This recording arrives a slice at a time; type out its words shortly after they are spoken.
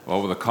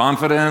Well, with the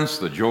confidence,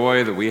 the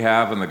joy that we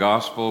have in the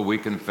gospel, we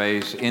can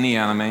face any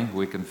enemy.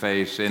 We can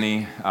face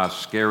any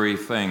scary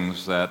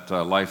things that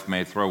life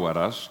may throw at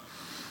us.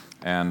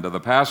 And the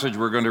passage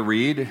we're going to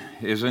read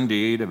is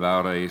indeed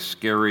about a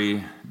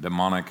scary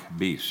demonic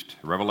beast.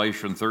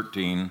 Revelation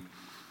 13,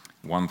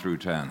 1 through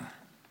 10.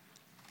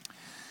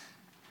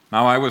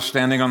 Now I was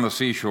standing on the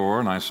seashore,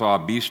 and I saw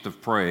a beast of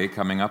prey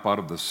coming up out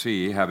of the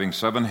sea, having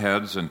 7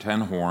 heads and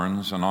 10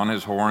 horns, and on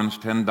his horns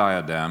 10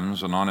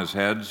 diadems, and on his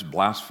heads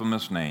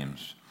blasphemous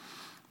names.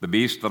 The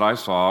beast that I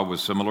saw was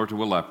similar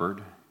to a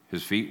leopard.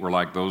 His feet were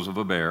like those of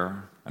a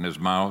bear, and his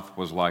mouth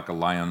was like a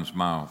lion's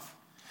mouth.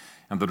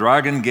 And the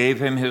dragon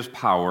gave him his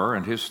power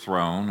and his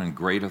throne and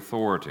great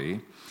authority,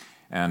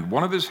 and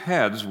one of his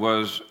heads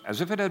was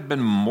as if it had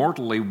been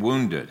mortally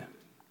wounded.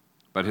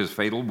 But his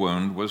fatal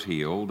wound was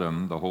healed,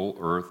 and the whole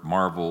earth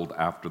marveled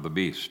after the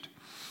beast.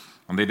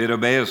 And they did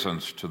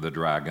obeisance to the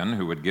dragon,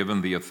 who had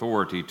given the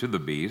authority to the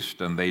beast,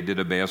 and they did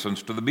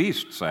obeisance to the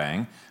beast,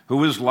 saying,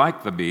 "Who is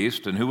like the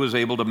beast, and who is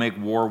able to make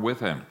war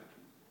with him?"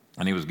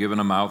 And he was given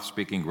a mouth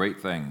speaking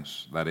great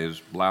things, that is,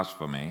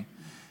 blasphemy,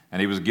 and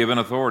he was given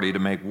authority to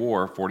make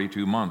war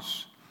 42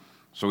 months.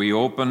 So he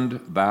opened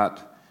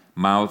that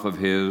mouth of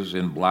his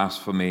in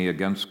blasphemy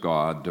against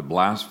God, to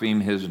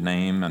blaspheme his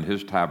name and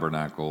his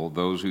tabernacle,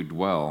 those who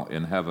dwell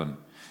in heaven.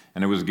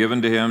 And it was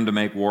given to him to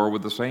make war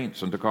with the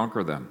saints and to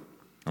conquer them.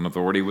 And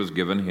authority was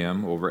given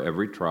him over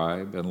every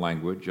tribe and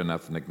language and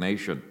ethnic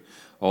nation.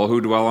 All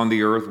who dwell on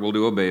the earth will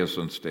do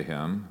obeisance to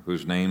him,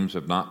 whose names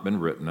have not been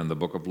written in the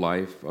book of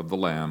life of the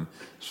Lamb,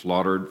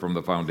 slaughtered from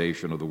the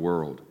foundation of the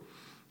world.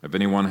 If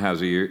anyone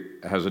has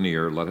an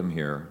ear, let him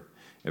hear.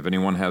 If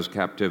anyone has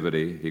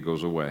captivity, he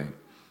goes away.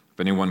 If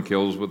anyone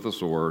kills with the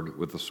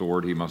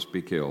sword he must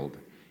be killed.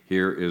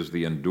 Here is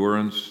the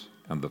endurance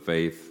and the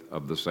faith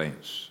of the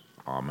saints.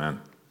 Amen.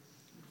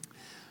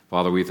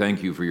 Father, we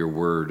thank you for your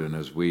word, and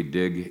as we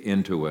dig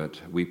into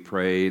it, we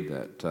pray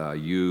that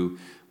you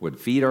would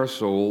feed our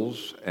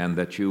souls and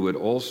that you would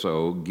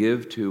also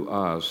give to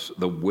us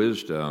the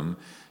wisdom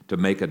to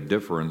make a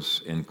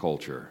difference in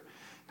culture.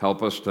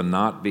 Help us to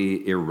not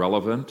be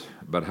irrelevant,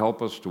 but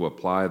help us to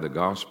apply the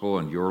gospel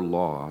and your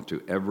law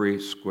to every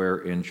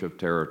square inch of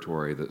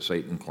territory that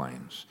Satan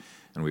claims.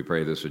 And we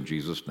pray this in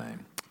Jesus'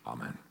 name.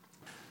 Amen.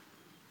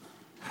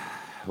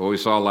 Well, we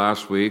saw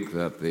last week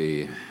that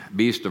the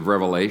beast of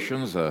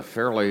Revelation is a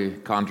fairly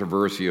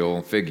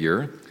controversial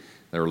figure.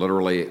 There are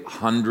literally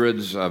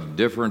hundreds of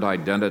different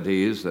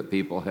identities that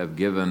people have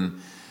given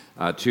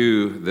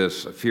to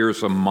this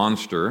fearsome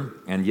monster.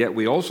 And yet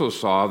we also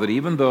saw that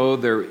even though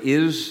there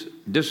is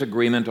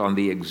disagreement on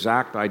the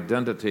exact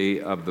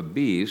identity of the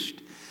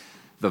beast,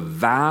 the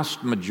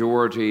vast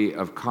majority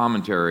of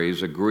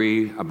commentaries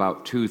agree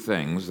about 2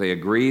 things. They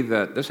agree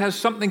that this has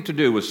something to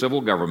do with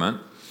civil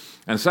government,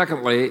 and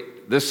secondly,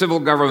 this civil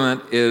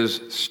government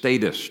is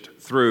statist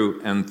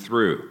through and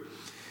through.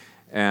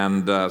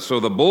 And so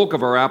the bulk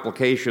of our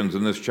applications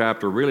in this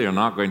chapter really are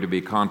not going to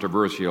be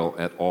controversial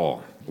at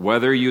all.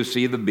 Whether you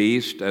see the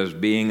beast as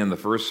being in the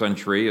first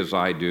century, as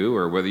I do,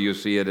 or whether you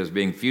see it as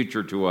being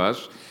future to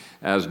us,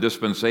 as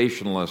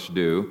dispensationalists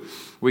do,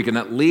 we can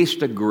at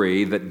least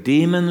agree that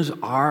demons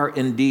are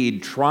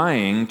indeed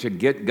trying to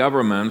get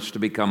governments to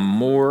become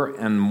more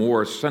and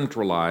more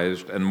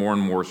centralized and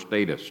more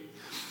statist.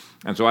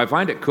 And so I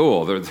find it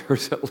cool that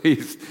there's at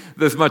least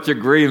this much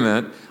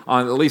agreement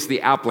on at least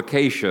the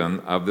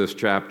application of this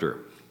chapter.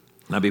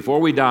 Now,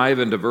 before we dive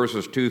into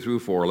verses 2 through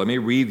 4, let me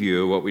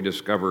review what we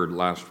discovered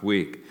last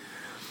week.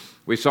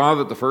 We saw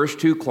that the first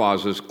 2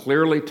 clauses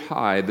clearly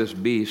tie this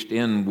beast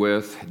in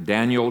with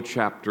Daniel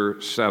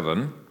chapter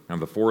 7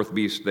 and the 4th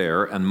beast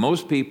there, and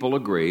most people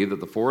agree that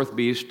the 4th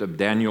beast of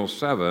Daniel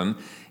 7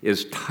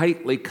 is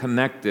tightly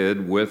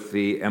connected with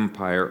the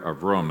Empire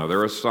of Rome. Now,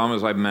 there are some,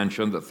 as I've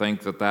mentioned, that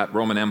think that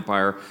Roman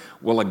Empire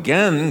will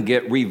again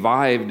get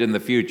revived in the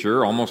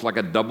future, almost like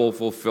a double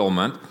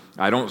fulfillment.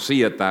 I don't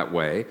see it that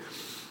way.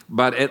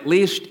 But at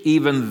least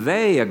even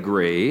they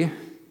agree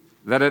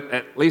that it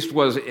at least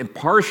was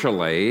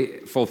partially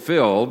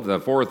fulfilled, the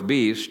 4th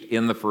beast,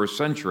 in the 1st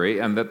century,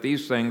 and that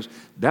these things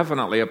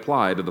definitely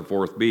apply to the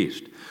 4th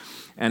beast.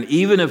 And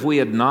even if we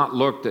had not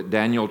looked at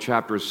Daniel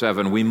chapter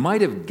 7, we might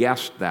have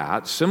guessed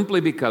that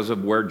simply because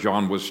of where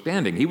John was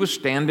standing. He was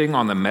standing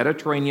on the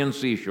Mediterranean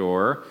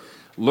seashore,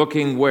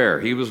 looking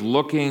where? He was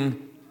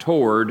looking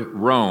toward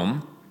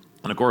Rome.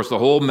 And of course, the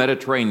whole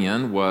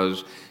Mediterranean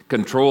was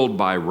controlled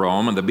by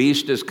Rome, and the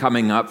beast is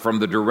coming up from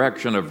the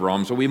direction of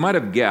Rome. So we might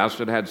have guessed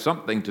it had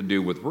something to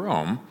do with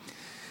Rome.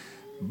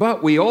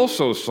 But we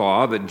also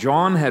saw that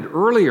John had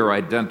earlier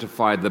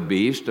identified the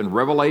beast in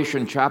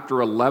Revelation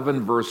chapter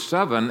 11, verse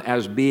 7,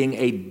 as being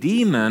a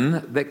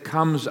demon that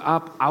comes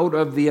up out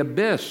of the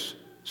abyss.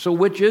 So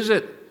which is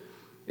it?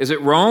 Is it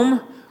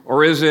Rome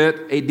or is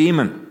it a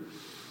demon?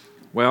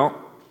 Well,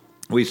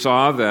 we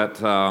saw that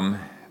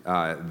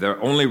the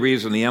only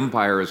reason the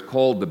empire is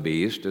called the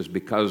beast is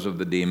because of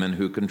the demon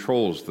who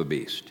controls the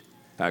beast,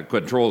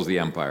 controls the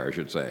empire, I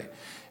should say.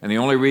 And the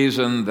only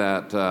reason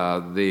that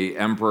the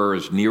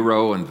emperors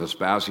Nero and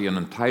Vespasian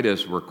and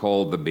Titus were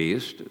called the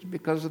beast is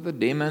because of the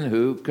demon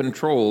who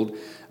controlled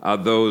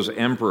those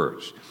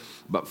emperors.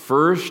 But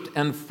first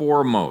and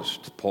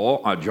foremost,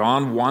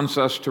 John wants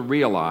us to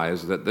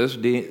realize that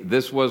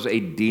this was a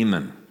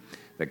demon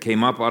that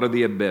came up out of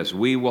the abyss.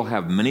 We will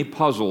have many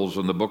puzzles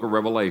in the book of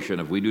Revelation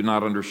if we do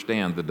not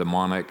understand the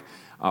demonic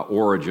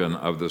origin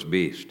of this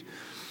beast.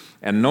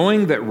 And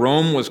knowing that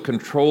Rome was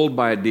controlled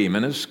by a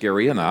demon is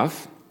scary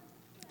enough.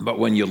 But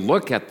when you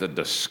look at the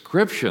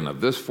description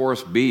of this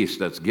fourth beast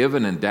that's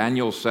given in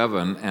Daniel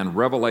 7 and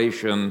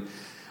Revelation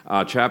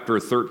chapter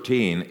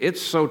 13,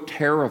 it's so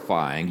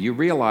terrifying. You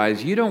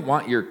realize you don't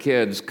want your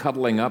kids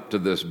cuddling up to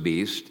this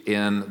beast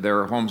in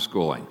their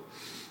homeschooling.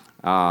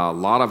 A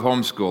lot of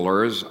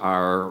homeschoolers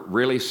are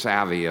really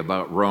savvy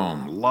about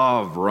Rome,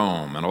 love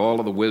Rome and all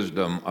of the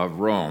wisdom of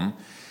Rome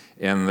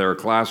in their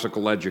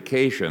classical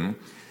education.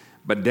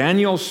 But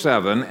Daniel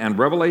 7 and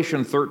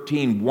Revelation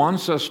 13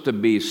 wants us to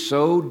be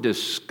so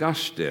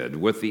disgusted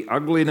with the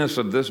ugliness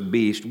of this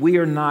beast, we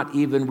are not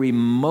even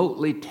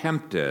remotely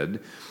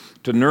tempted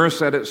to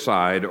nurse at its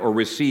side or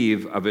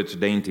receive of its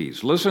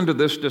dainties. Listen to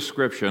this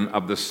description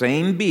of the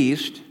same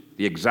beast,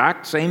 the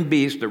exact same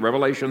beast that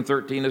Revelation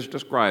 13 is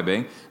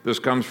describing. This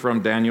comes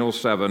from Daniel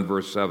 7,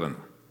 verse 7.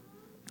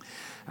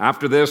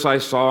 After this I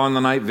saw in the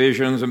night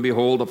visions, and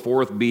behold, a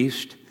fourth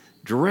beast,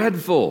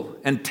 dreadful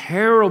and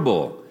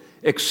terrible,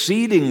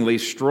 exceedingly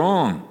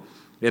strong.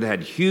 It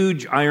had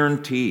huge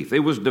iron teeth. It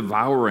was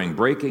devouring,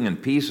 breaking in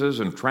pieces,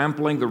 and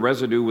trampling the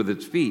residue with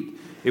its feet.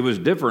 It was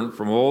different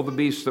from all the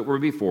beasts that were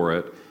before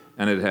it,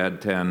 and it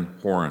had 10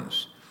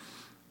 horns.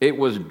 It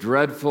was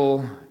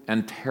dreadful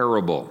and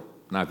terrible.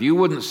 Now, if you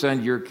wouldn't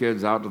send your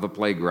kids out to the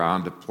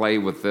playground to play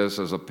with this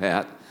as a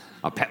pet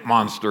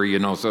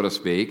monster, so to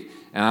speak,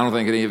 and I don't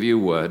think any of you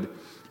would,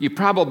 you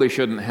probably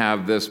shouldn't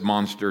have this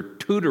monster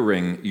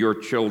tutoring your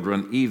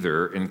children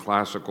either in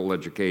classical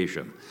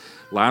education.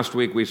 Last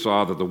week we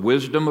saw that the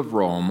wisdom of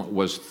Rome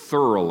was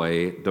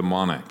thoroughly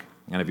demonic.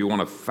 And if you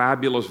want a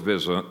fabulous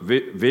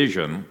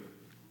vision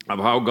of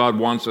how God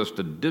wants us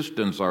to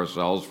distance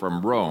ourselves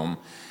from Rome,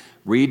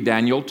 read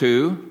Daniel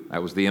 2,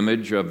 that was the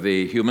image of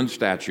the human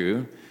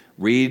statue.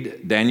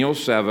 Read Daniel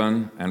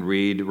 7 and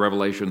read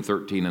Revelation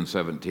 13 and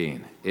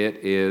 17. It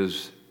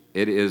is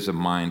a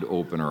mind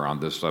opener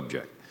on this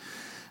subject.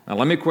 Now,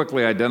 let me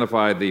quickly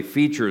identify the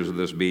features of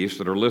this beast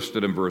that are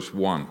listed in verse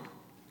 1.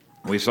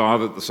 We saw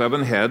that the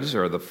 7 heads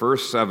are the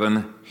first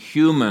 7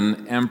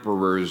 human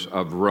emperors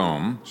of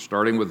Rome,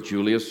 starting with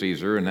Julius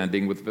Caesar and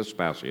ending with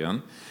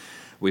Vespasian.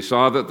 We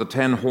saw that the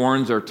 10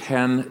 horns are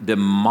 10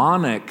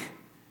 demonic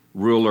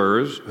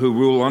rulers who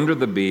rule under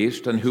the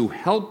beast and who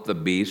help the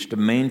beast to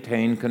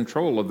maintain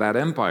control of that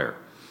empire.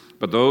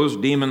 But those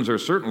demons are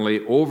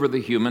certainly over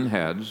the human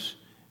heads,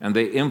 and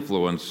they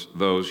influence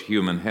those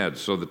human heads.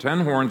 So the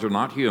 10 horns are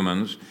not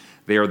humans.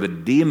 They are the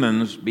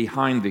demons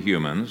behind the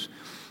humans.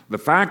 The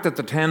fact that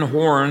the 10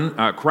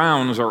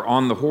 crowns are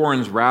on the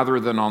horns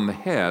rather than on the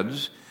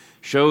heads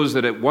shows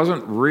that it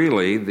wasn't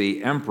really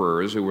the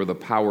emperors who were the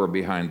power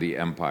behind the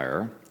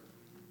empire.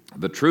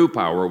 The true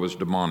power was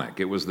demonic.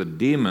 It was the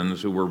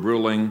demons who were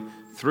ruling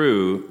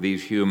through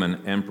these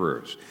human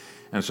emperors.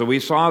 And so we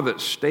saw that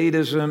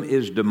statism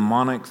is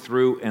demonic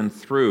through and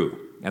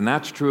through. And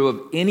that's true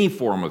of any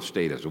form of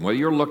statism. Whether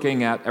you're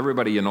looking at,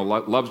 everybody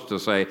loves to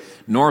say,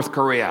 North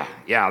Korea,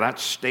 yeah,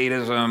 that's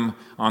statism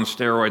on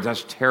steroids,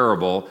 that's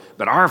terrible,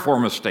 but our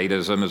form of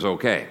statism is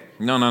okay.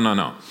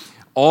 No.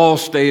 All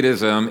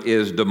statism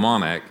is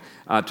demonic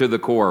to the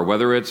core,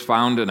 whether it's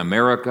found in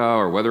America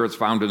or whether it's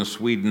found in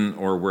Sweden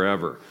or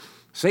wherever.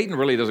 Satan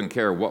really doesn't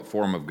care what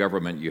form of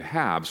government you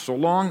have, so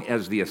long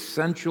as the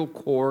essential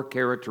core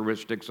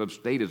characteristics of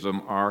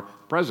statism are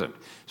present.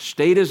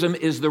 Statism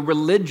is the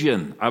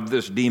religion of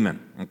this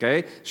demon,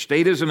 okay?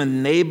 Statism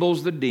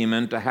enables the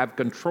demon to have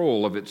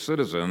control of its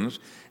citizens,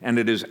 and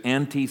it is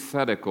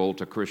antithetical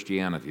to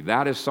Christianity.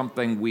 That is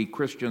something we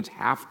Christians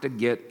have to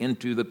get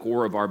into the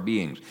core of our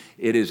beings.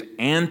 It is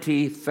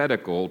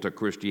antithetical to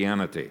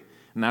Christianity.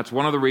 And that's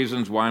one of the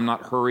reasons why I'm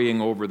not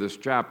hurrying over this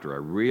chapter. I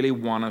really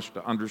want us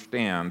to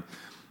understand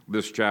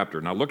this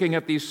chapter. Now, looking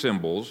at these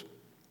symbols,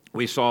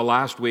 we saw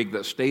last week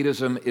that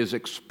statism is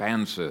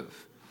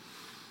expansive.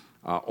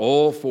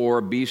 All 4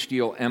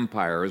 bestial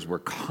empires were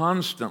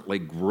constantly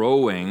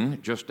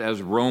growing just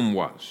as Rome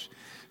was.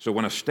 So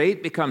when a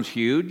state becomes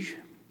huge,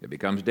 it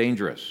becomes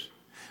dangerous.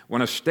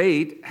 When a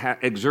state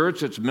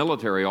exerts its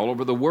military all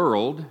over the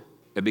world,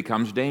 it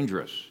becomes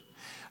dangerous.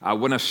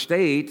 When a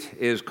state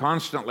is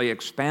constantly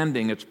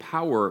expanding its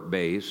power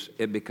base,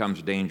 it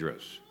becomes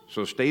dangerous.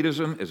 So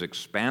statism is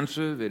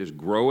expansive, it is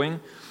growing.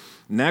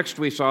 Next,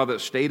 we saw that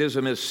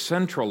statism is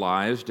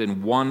centralized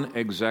in one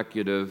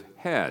executive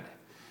head.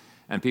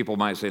 And people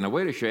might say, now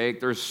wait a shake,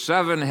 there's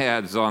 7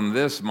 heads on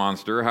this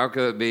monster. How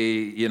could it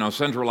be,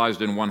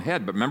 centralized in one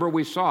head? But remember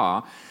we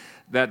saw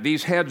that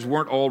these heads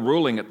weren't all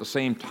ruling at the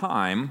same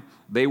time.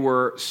 They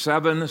were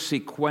 7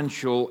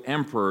 sequential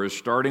emperors,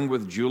 starting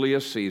with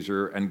Julius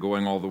Caesar and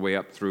going all the way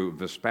up through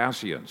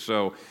Vespasian.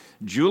 So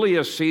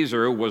Julius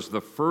Caesar was the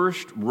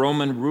first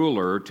Roman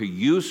ruler to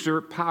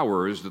usurp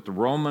powers that the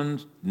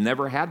Romans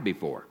never had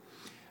before.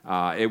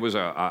 It was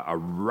a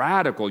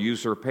radical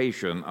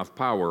usurpation of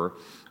power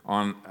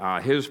on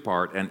his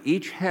part, and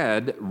each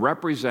head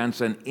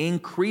represents an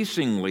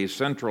increasingly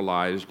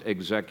centralized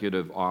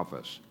executive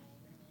office.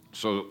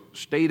 So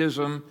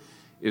statism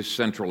is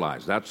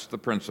centralized. That's the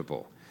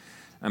principle.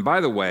 And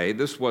by the way,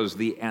 this was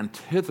the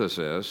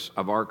antithesis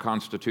of our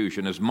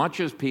Constitution. As much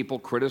as people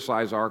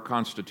criticize our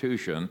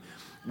Constitution,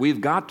 we've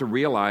got to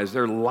realize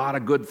there are a lot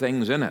of good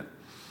things in it.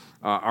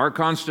 Our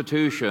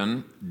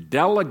Constitution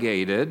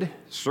delegated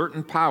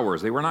certain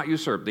powers. They were not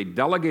usurped. They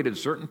delegated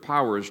certain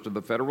powers to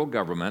the federal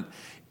government,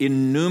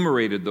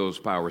 enumerated those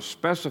powers,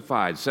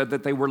 specified, said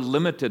that they were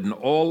limited, and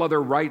all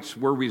other rights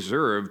were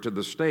reserved to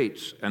the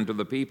states and to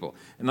the people.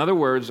 In other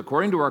words,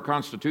 according to our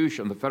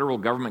Constitution, the federal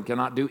government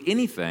cannot do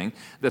anything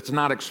that's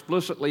not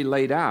explicitly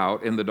laid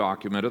out in the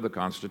document of the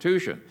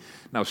Constitution.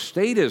 Now,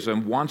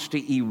 statism wants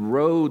to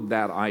erode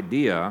that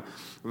idea.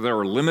 There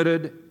are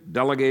limited,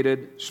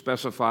 delegated,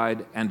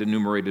 specified, and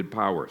enumerated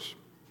powers.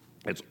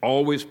 It's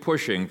always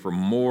pushing for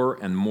more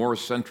and more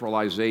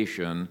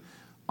centralization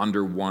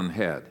under one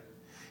head.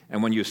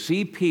 And when you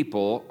see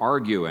people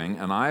arguing,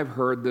 and I've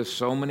heard this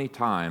so many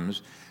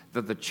times,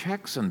 that the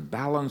checks and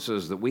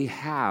balances that we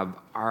have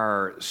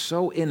are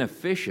so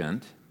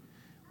inefficient,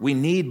 we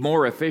need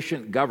more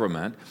efficient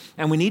government,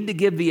 and we need to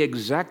give the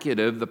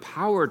executive the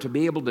power to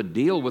be able to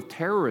deal with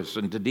terrorists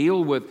and to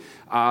deal with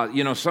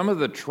some of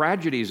the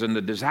tragedies and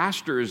the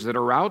disasters that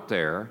are out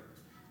there.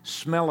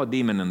 Smell a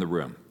demon in the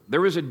room.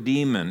 There is a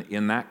demon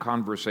in that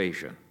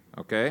conversation,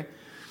 okay?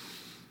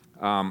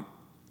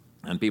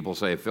 And people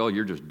say, Phil,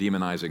 you're just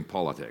demonizing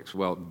politics.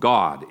 Well,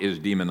 God is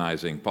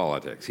demonizing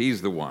politics.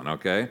 He's the one,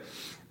 okay?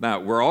 Now,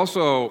 we're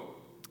also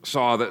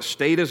saw that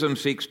statism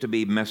seeks to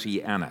be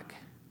messianic.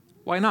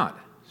 Why not?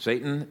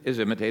 Satan is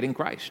imitating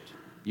Christ.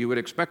 You would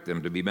expect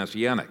them to be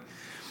messianic.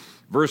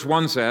 Verse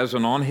 1 says,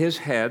 and on his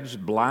heads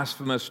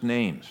blasphemous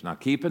names. Now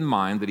keep in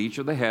mind that each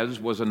of the heads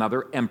was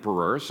another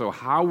emperor, so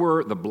how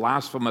were the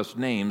blasphemous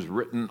names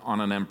written on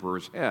an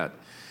emperor's head?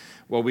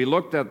 Well, we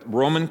looked at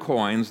Roman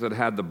coins that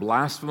had the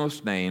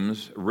blasphemous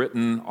names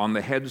written on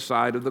the head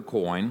side of the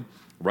coin,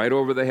 right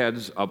over the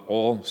heads of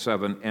all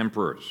 7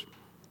 emperors.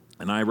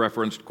 And I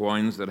referenced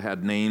coins that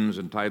had names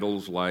and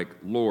titles like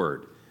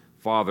Lord,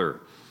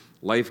 Father,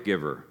 Life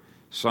Giver,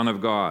 Son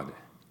of God,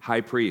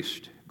 High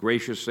Priest,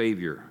 Gracious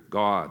Savior,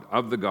 God,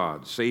 of the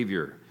God,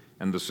 Savior,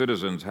 and the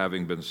citizens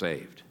having been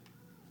saved.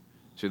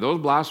 See,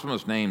 those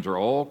blasphemous names are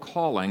all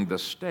calling the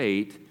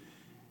state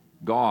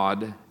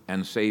God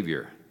and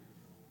Savior.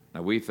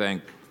 Now, we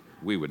think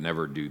we would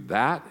never do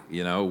that.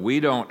 We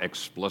don't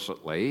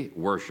explicitly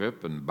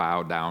worship and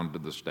bow down to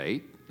the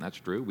state. That's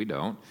true, we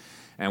don't.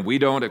 And we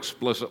don't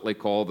explicitly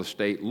call the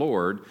state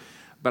Lord.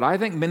 But I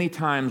think many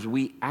times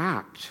we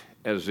act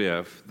as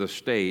if the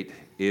state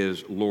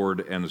is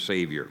Lord and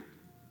Savior.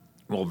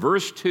 Well,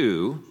 verse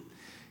 2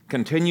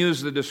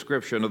 continues the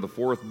description of the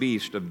 4th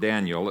beast of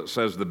Daniel. It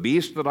says, the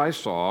beast that I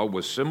saw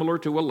was similar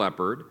to a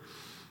leopard.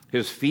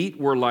 His feet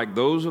were like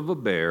those of a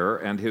bear,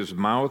 and his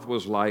mouth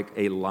was like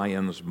a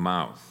lion's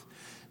mouth.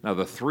 Now,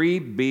 the 3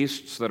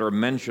 beasts that are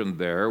mentioned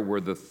there were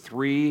the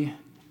 3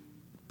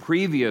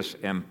 previous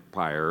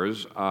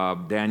empires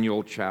of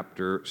Daniel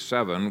chapter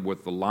 7,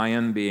 with the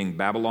lion being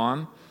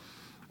Babylon,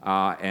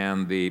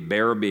 and the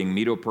bear being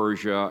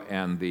Medo-Persia,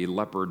 and the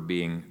leopard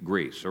being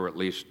Greece, or at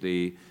least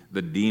the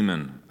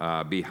demon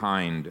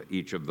behind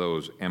each of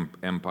those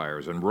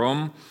empires. And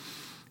Rome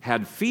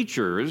had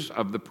features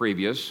of the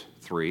previous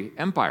 3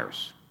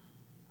 empires.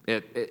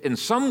 It in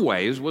some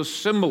ways was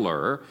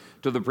similar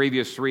to the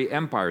previous 3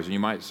 empires, and you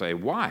might say,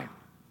 why?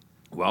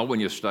 Well, when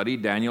you study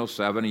Daniel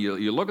 7,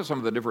 you look at some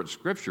of the different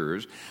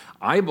scriptures,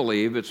 I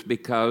believe it's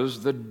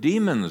because the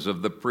demons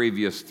of the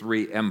previous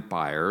 3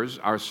 empires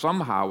are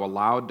somehow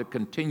allowed to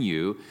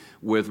continue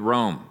with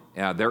Rome.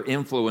 They're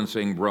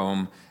influencing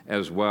Rome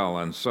as well.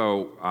 And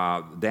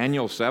so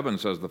Daniel 7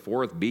 says the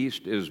 4th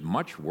beast is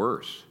much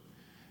worse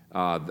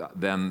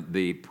than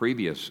the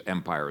previous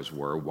empires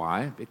were.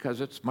 Why? Because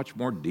it's much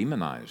more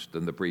demonized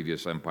than the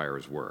previous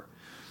empires were.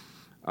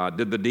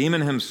 Did the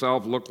demon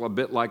himself look a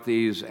bit like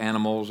these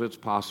animals? It's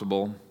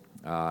possible.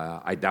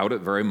 I doubt it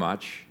very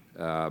much,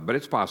 but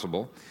it's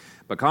possible.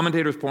 But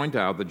commentators point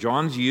out that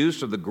John's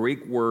use of the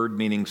Greek word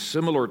meaning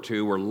similar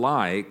to or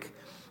like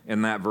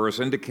in that verse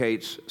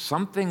indicates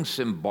something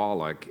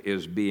symbolic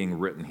is being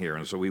written here.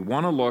 And so we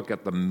want to look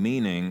at the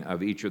meaning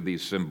of each of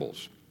these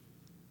symbols.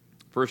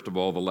 First of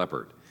all, the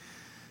leopard.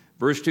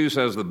 Verse 2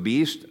 says, the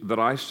beast that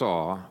I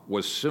saw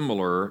was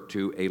similar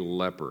to a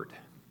leopard.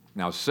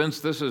 Now,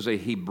 since this is a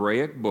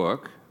Hebraic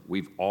book,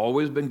 we've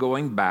always been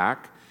going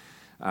back,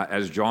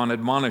 as John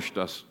admonished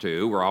us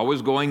to. We're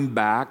always going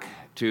back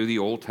to the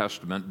Old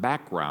Testament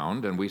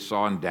background, and we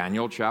saw in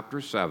Daniel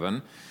chapter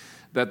 7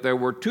 that there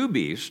were 2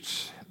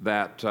 beasts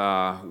that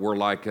were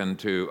likened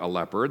to a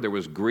leopard. There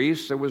was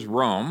Greece, there was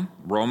Rome.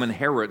 Rome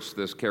inherits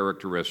this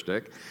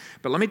characteristic.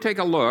 But let me take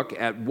a look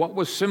at what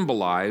was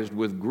symbolized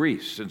with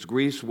Greece, since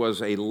Greece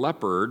was a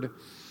leopard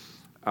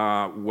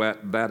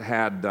that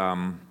had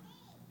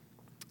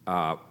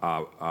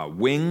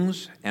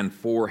wings and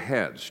 4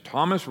 heads.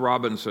 Thomas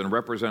Robinson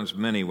represents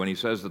many when he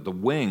says that the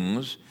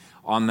wings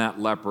on that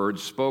leopard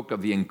spoke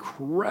of the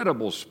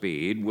incredible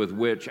speed with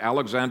which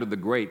Alexander the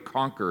Great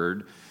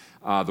conquered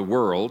the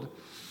world.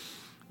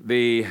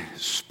 The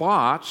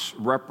spots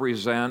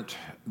represent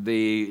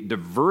the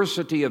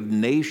diversity of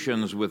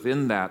nations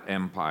within that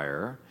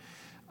empire.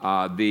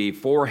 The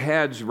 4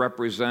 heads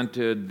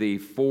represented the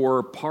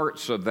 4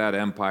 parts of that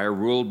empire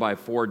ruled by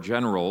 4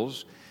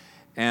 generals,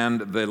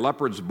 and the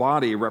leopard's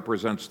body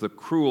represents the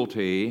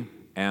cruelty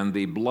and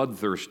the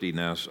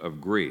bloodthirstiness of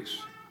Greece.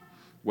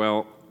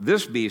 Well,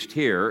 this beast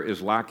here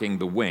is lacking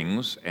the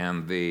wings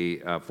and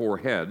the 4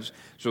 heads,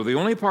 so the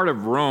only part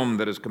of Rome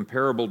that is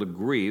comparable to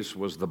Greece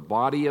was the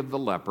body of the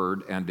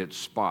leopard and its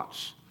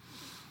spots.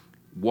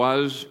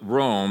 Was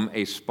Rome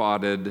a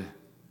spotted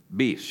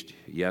beast?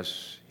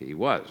 Yes, he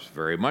was,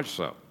 very much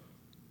so.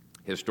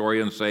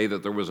 Historians say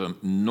that there was an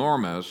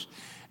enormous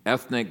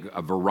ethnic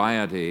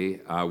variety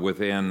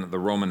within the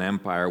Roman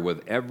Empire,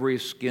 with every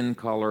skin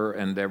color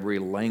and every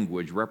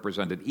language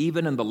represented,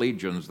 even in the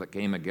legions that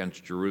came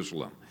against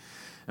Jerusalem.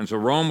 And so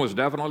Rome was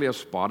definitely a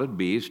spotted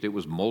beast. It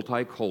was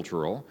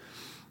multicultural.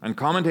 And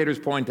commentators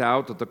point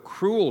out that the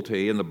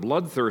cruelty and the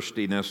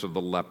bloodthirstiness of the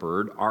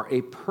leopard are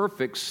a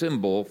perfect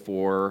symbol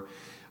for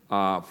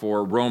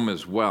Rome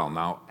as well.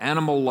 Now,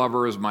 animal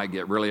lovers might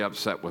get really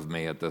upset with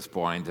me at this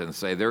point and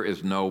say there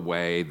is no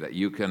way that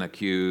you can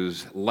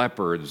accuse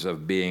leopards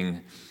of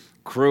being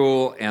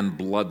cruel and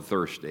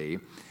bloodthirsty.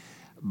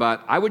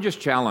 But I would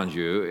just challenge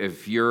you,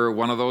 if you're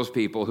one of those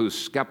people who's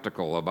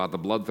skeptical about the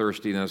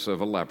bloodthirstiness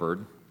of a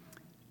leopard,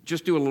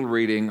 just do a little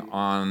reading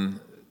on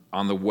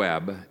the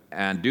web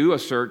and do a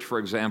search, for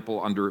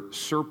example, under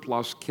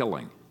surplus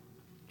killing.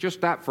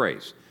 Just that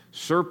phrase,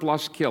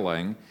 surplus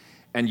killing,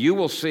 and you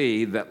will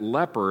see that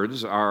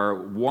leopards are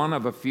one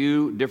of a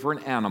few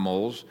different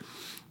animals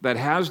that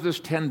has this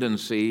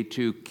tendency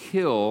to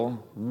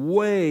kill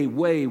way,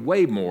 way,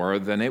 way more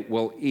than it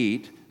will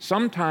eat,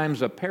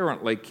 sometimes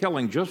apparently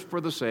killing just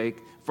for the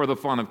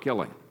fun of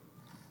killing.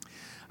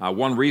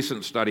 One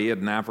recent study at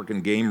an African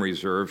game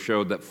reserve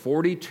showed that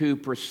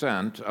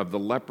 42% of the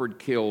leopard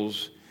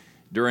kills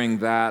during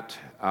that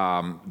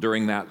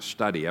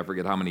study, I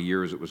forget how many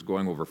years it was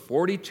going over,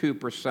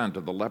 42%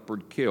 of the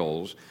leopard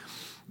kills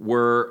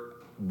were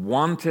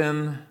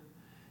wanton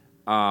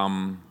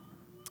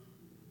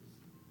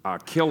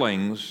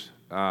killings,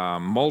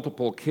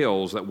 multiple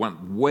kills that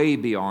went way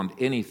beyond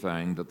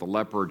anything that the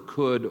leopard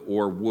could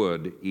or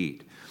would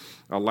eat.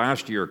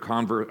 Last year,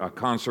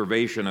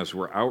 conservationists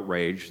were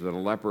outraged that a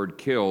leopard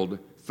killed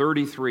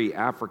 33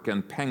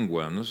 African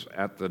penguins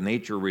at the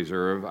nature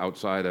reserve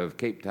outside of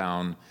Cape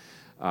Town,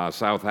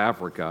 South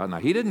Africa. Now,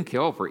 he didn't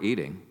kill for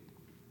eating.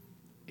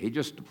 He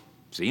just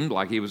seemed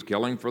like he was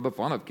killing for the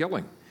fun of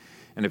killing.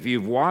 And if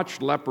you've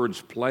watched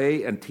leopards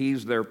play and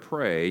tease their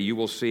prey, you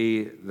will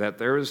see that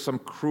there is some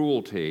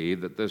cruelty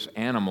that this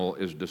animal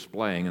is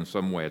displaying in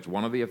some way. It's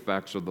one of the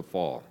effects of the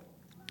fall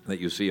that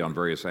you see on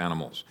various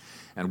animals.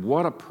 And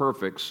what a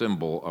perfect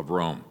symbol of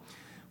Rome.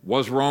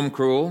 Was Rome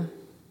cruel?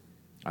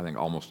 I think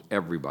almost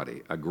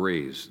everybody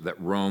agrees that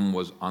Rome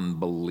was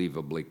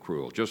unbelievably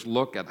cruel. Just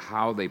look at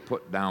how they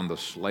put down the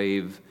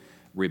slave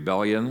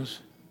rebellions.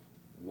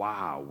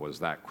 Wow, was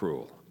that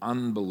cruel.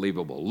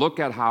 Unbelievable. Look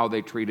at how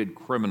they treated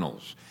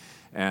criminals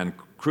and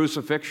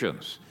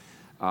crucifixions.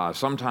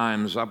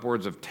 Sometimes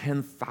upwards of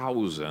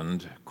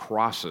 10,000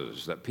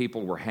 crosses that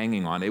people were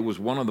hanging on. It was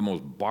one of the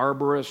most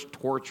barbarous,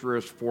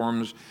 torturous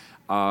forms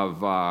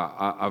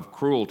of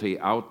cruelty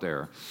out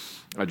there.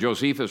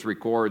 Josephus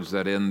records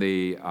that in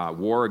the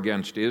war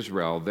against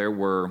Israel, there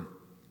were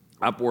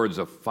upwards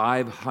of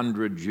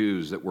 500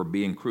 Jews that were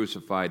being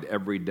crucified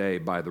every day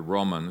by the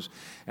Romans,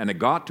 and it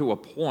got to a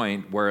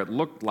point where it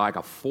looked like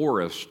a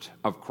forest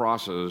of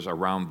crosses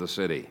around the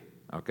city.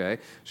 Okay?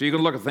 So you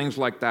can look at things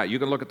like that. You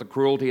can look at the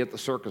cruelty at the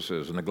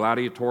circuses and the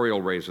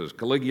gladiatorial races.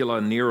 Caligula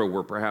and Nero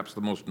were perhaps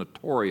the most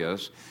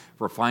notorious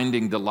for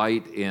finding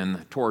delight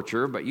in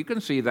torture, but you can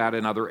see that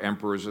in other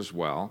emperors as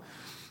well.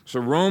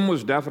 So Rome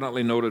was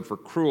definitely noted for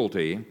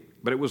cruelty,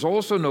 but it was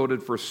also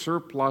noted for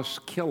surplus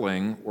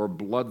killing or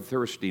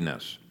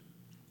bloodthirstiness.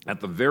 At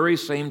the very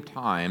same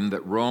time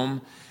that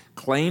Rome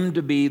claimed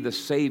to be the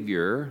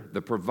savior,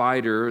 the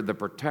provider, the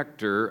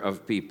protector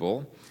of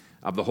people,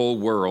 of the whole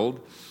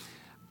world,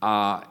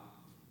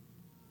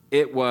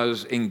 it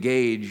was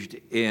engaged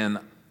in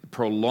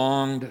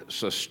prolonged,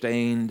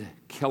 sustained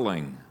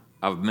killing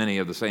of many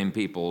of the same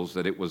peoples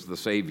that it was the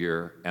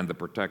savior and the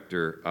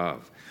protector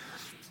of.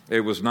 It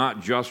was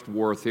not just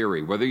war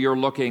theory. Whether you're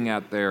looking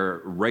at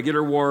their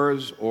regular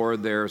wars or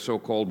their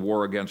so-called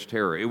war against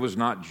terror, it was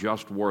not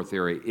just war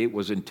theory. It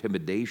was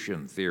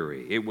intimidation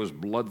theory. It was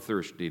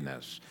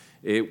bloodthirstiness.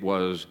 It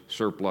was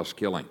surplus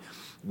killing.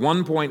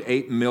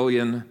 1.8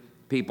 million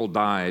people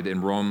died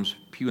in Rome's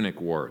Punic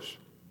Wars.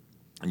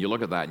 And you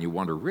look at that and you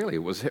wonder, really,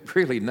 was it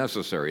really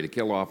necessary to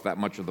kill off that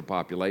much of the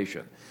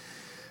population?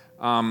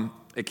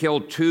 It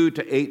killed 2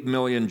 to 8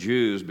 million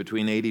Jews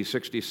between AD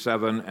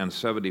 67 and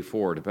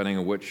 74, depending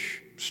on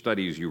which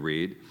studies you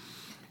read.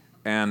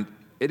 And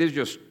it is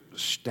just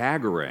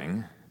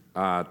staggering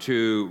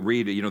to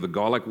read, the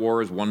Gallic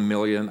Wars, 1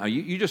 million.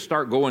 You just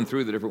start going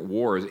through the different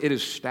wars. It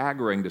is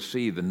staggering to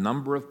see the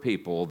number of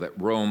people that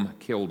Rome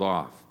killed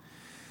off.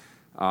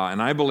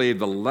 And I believe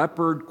the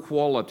leopard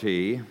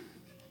quality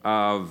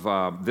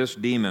of this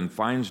demon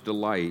finds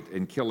delight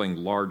in killing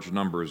large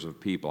numbers of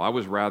people. I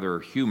was rather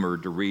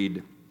humored to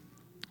read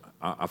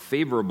a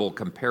favorable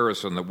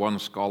comparison that one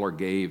scholar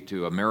gave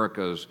to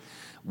America's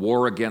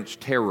war against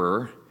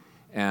terror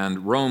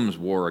and Rome's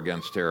war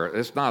against terror.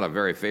 It's not a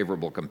very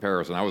favorable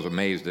comparison. I was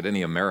amazed that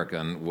any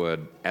American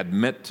would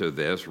admit to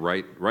this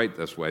right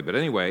this way. But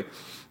anyway,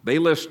 they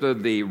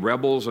listed the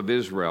rebels of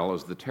Israel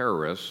as the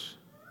terrorists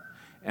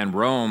and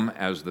Rome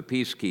as the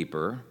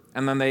peacekeeper.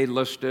 And then they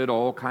listed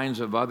all kinds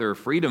of other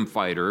freedom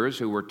fighters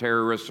who were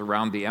terrorists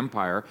around the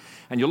empire.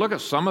 And you look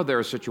at some of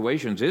their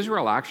situations,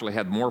 Israel actually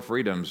had more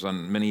freedoms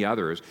than many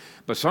others.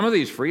 But some of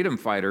these freedom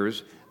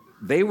fighters,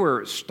 they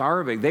were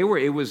starving.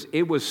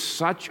 It was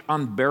such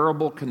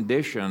unbearable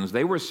conditions.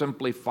 They were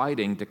simply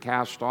fighting to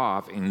cast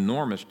off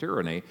enormous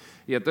tyranny.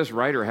 Yet this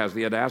writer has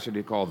the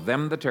audacity to call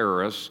them the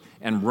terrorists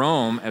and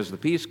Rome as the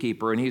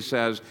peacekeeper. And he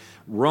says,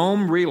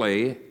 Rome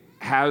really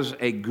is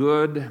a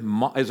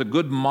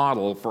good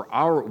model for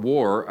our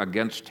war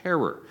against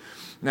terror.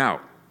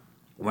 Now,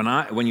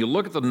 when you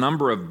look at the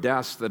number of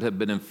deaths that have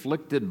been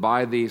inflicted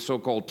by the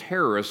so-called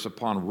terrorists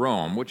upon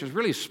Rome, which is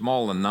really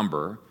small in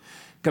number,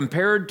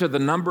 compared to the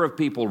number of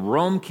people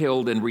Rome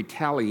killed in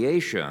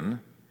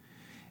retaliation,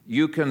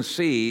 you can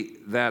see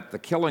that the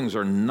killings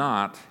are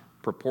not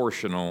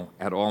proportional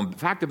at all. In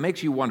fact, it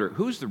makes you wonder,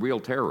 who's the real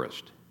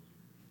terrorist?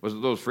 Was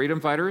it those freedom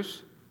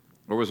fighters,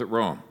 or was it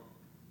Rome?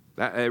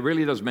 It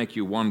really does make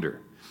you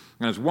wonder.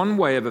 And it's one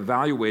way of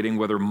evaluating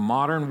whether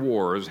modern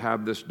wars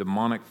have this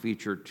demonic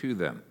feature to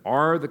them.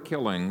 Are the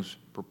killings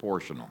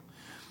proportional?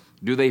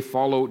 Do they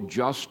follow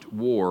just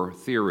war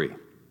theory?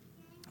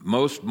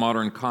 Most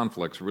modern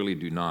conflicts really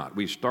do not.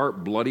 We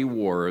start bloody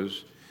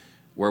wars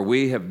where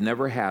we have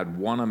never had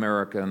one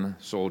American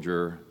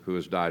soldier who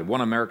has died,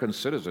 one American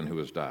citizen who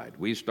has died.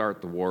 We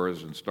start the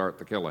wars and start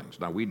the killings.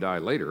 Now, we die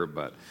later,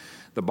 but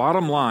the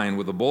bottom line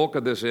with the bulk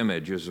of this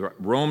image is that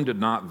Rome did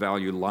not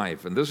value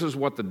life. And this is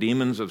what the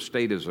demons of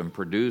statism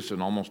produce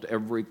in almost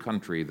every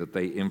country that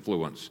they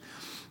influence.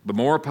 The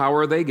more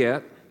power they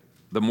get,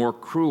 the more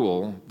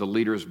cruel the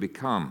leaders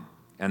become.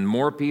 And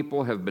more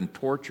people have been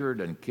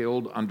tortured and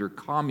killed under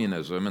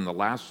communism in the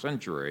last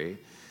century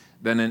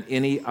than in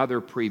any other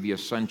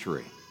previous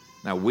century.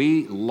 Now,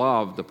 we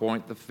love to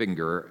point the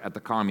finger at the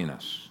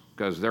communists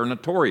because they're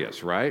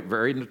notorious, right?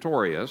 Very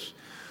notorious.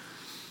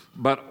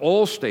 But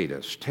all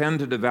statists tend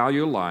to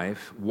devalue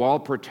life while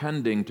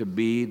pretending to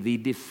be the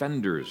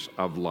defenders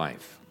of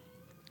life.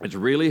 It's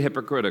really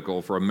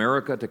hypocritical for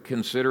America to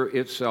consider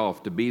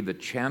itself to be the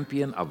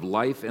champion of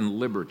life and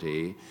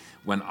liberty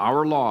when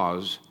our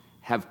laws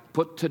have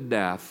put to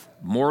death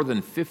more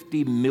than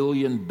 50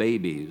 million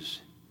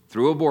babies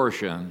through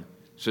abortion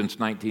since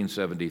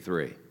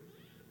 1973.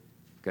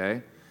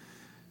 Okay?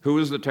 Who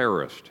is the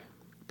terrorist?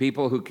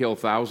 People who kill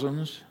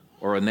thousands,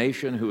 or a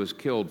nation who has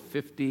killed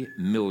 50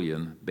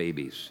 million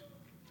babies?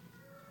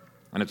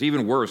 And it's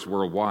even worse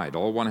worldwide.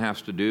 All one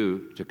has to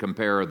do to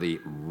compare the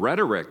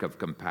rhetoric of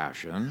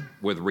compassion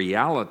with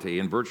reality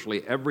in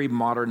virtually every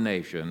modern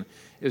nation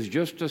is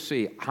just to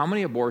see how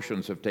many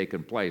abortions have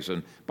taken place.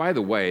 And by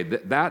the way,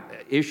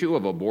 that issue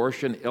of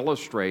abortion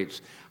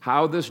illustrates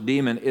how this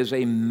demon is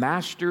a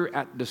master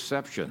at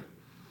deception.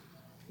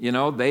 You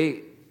know,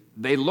 they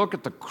look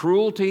at the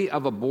cruelty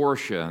of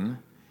abortion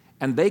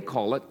and they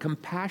call it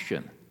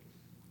compassion.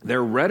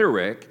 Their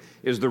rhetoric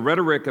is the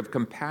rhetoric of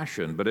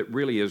compassion, but it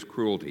really is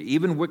cruelty.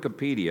 Even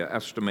Wikipedia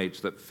estimates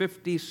that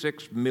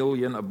 56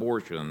 million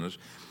abortions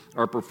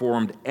are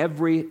performed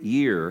every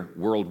year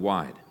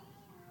worldwide.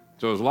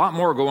 So there's a lot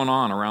more going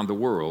on around the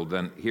world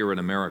than here in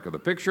America. The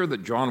picture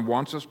that John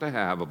wants us to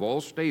have of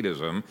all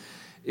statism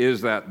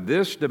is that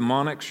this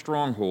demonic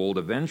stronghold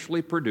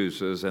eventually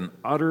produces an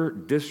utter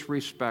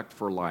disrespect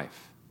for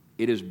life.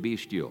 It is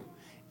bestial.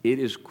 It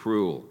is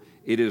cruel.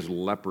 It is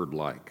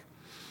leopard-like.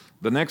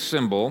 The next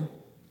symbol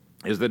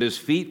is that his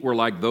feet were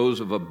like those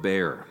of a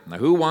bear. Now,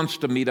 who wants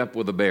to meet up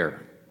with a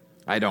bear?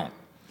 I don't.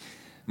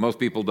 Most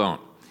people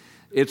don't.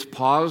 Its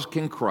paws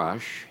can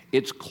crush.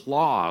 Its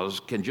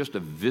claws can just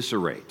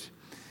eviscerate.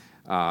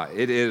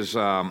 It is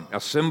a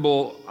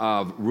symbol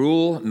of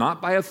rule, not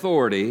by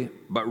authority,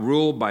 but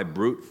rule by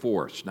brute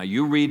force. Now,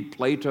 you read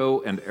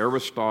Plato and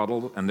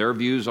Aristotle and their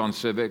views on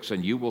civics,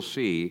 and you will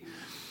see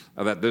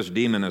that this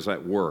demon is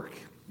at work.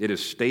 It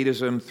is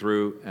statism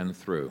through and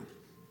through.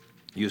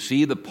 You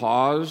see the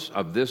paws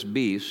of this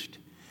beast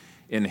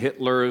in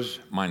Hitler's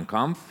Mein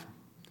Kampf,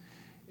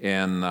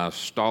 in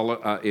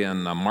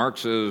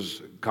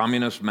Marx's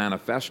Communist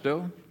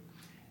Manifesto,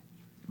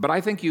 But I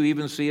think you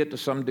even see it to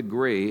some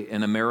degree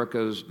in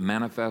America's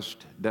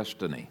manifest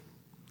destiny.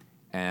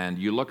 And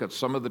you look at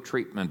some of the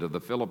treatment of the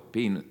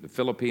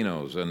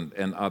Filipinos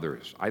and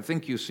others. I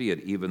think you see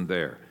it even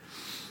there.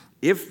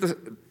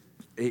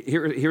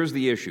 Here's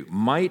the issue.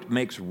 Might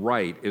makes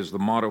right is the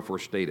motto for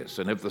statists.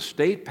 And if the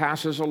state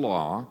passes a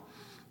law,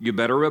 you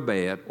better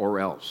obey it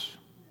or else.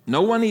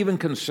 No one even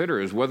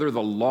considers whether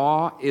the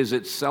law is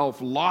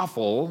itself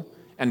lawful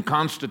and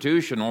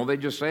constitutional. They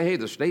just say, hey,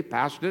 the state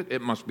passed it,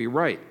 it must be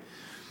right.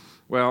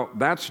 Well,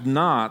 that's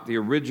not the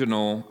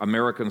original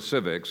American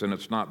civics, and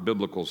it's not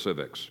biblical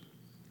civics.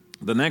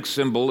 The next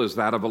symbol is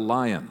that of a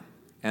lion,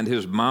 and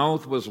his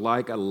mouth was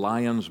like a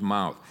lion's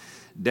mouth.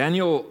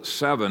 Daniel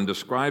 7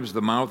 describes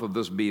the mouth of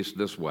this beast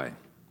this way.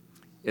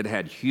 It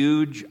had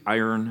huge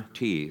iron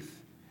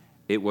teeth.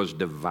 It was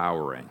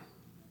devouring.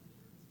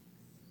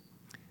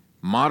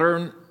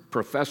 Modern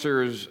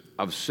professors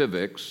of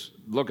civics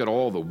look at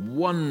all the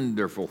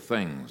wonderful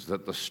things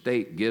that the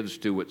state gives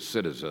to its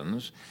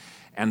citizens,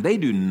 and they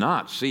do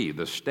not see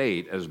the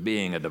state as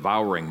being a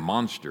devouring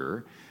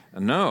monster.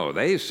 No,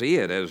 they see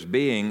it as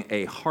being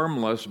a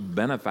harmless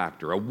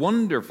benefactor, a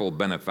wonderful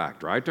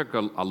benefactor. I took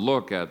a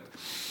look at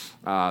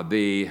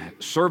the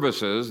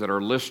services that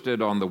are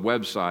listed on the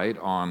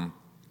website on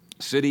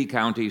city,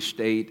 county,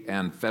 state,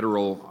 and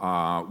federal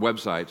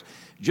websites.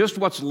 Just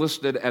what's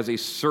listed as a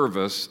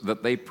service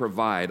that they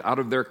provide out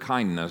of their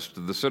kindness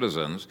to the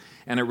citizens,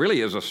 and it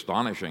really is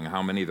astonishing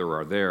how many there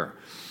are there.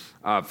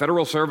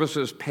 Federal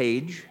Services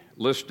page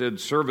listed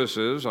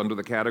services under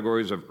the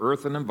categories of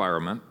earth and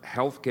environment,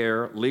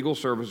 healthcare, legal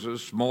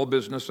services, small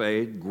business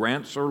aid,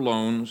 grants or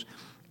loans,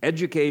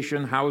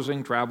 education,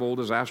 housing, travel,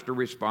 disaster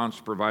response,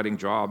 providing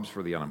jobs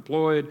for the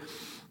unemployed,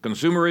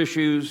 consumer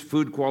issues,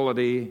 food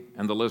quality,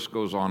 and the list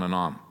goes on and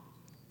on.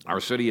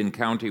 Our city and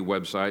county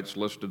websites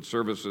listed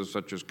services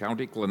such as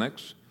county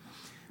clinics,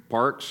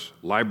 parks,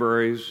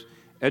 libraries,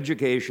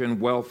 education,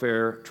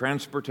 welfare,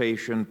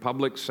 transportation,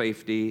 public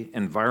safety,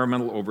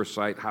 environmental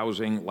oversight,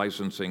 housing,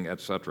 licensing,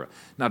 etc.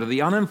 Now, to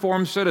the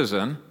uninformed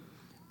citizen,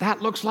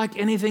 that looks like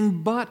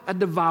anything but a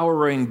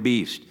devouring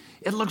beast.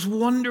 It looks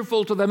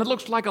wonderful to them. It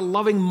looks like a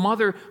loving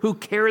mother who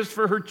cares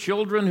for her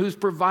children, who's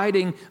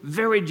providing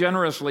very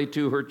generously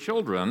to her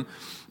children.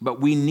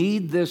 But we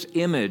need this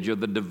image of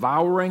the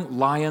devouring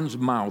lion's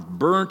mouth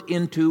burnt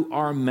into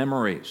our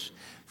memories.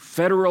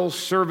 Federal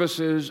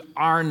services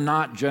are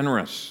not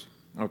generous.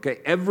 Okay,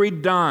 every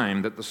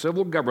dime that the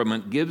civil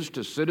government gives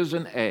to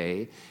citizen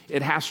A,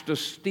 it has to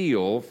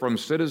steal from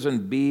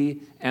citizen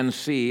B and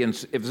C. And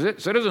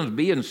if citizens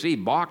B and C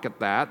balk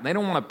at that, and they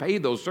don't want to pay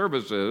those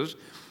services,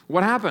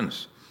 what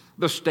happens?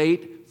 The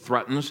state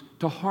threatens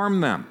to harm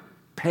them.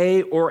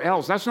 Pay or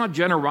else. That's not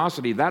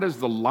generosity. That is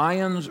the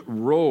lion's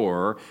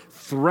roar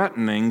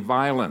threatening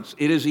violence.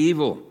 It is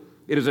evil.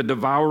 It is a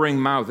devouring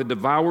mouth. It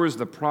devours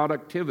the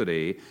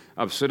productivity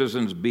of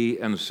citizens B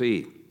and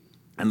C.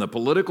 And the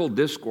political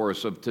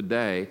discourse of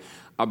today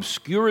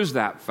obscures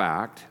that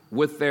fact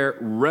with their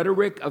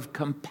rhetoric of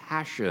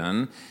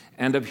compassion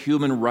and of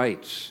human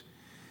rights.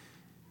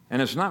 And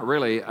it's not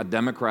really a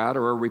Democrat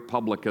or a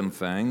Republican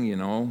thing. You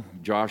know,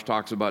 Josh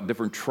talks about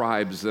different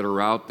tribes that are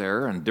out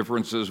there and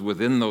differences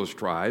within those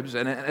tribes,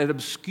 and it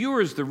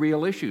obscures the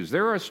real issues.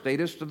 There are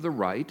statists of the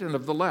right and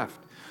of the left.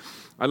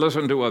 I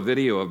listened to a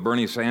video of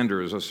Bernie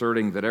Sanders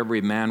asserting that every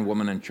man,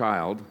 woman, and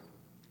child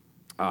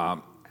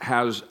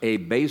has a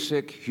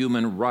basic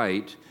human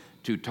right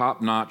to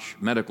top-notch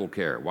medical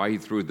care. Why he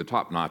threw the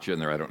top-notch in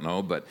there, I don't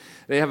know, but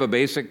they have a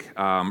basic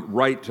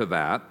right to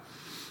that,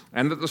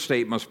 and that the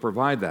state must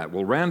provide that.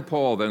 Well, Rand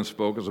Paul then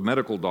spoke as a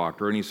medical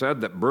doctor, and he said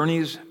that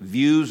Bernie's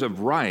views of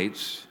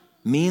rights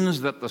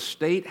means that the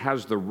state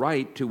has the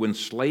right to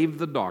enslave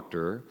the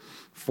doctor,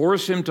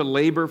 force him to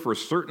labor for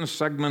certain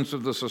segments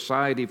of the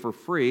society for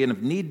free, and if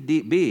need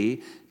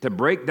be, to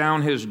break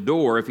down his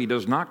door if he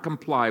does not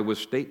comply with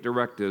state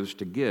directives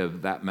to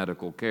give that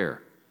medical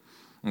care.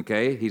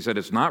 Okay? He said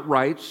it's not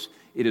rights,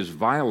 it is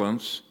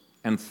violence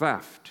and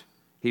theft.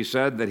 He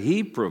said that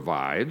he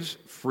provides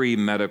free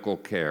medical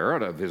care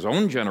out of his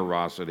own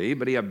generosity,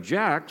 but he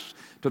objects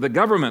to the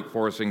government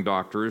forcing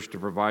doctors to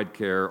provide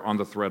care on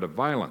the threat of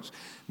violence.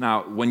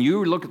 Now, when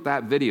you look at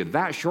that video,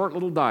 that short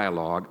little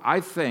dialogue, I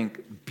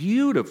think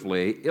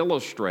beautifully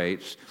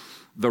illustrates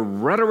the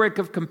rhetoric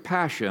of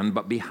compassion,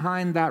 but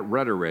behind that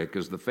rhetoric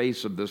is the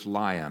face of this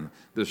lion,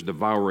 this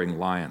devouring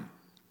lion.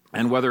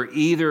 And whether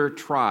either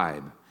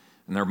tribe,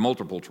 and there are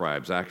multiple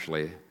tribes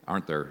actually,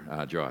 aren't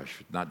there,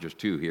 Josh? Not just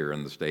two here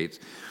in the States.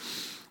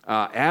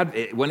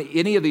 When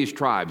any of these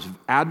tribes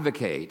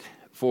advocate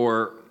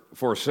for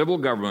civil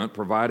government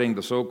providing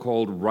the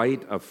so-called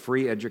right of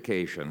free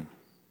education,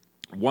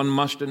 one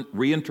must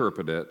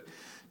reinterpret it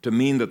to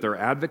mean that they're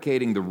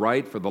advocating the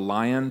right for the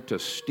lion to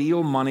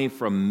steal money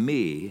from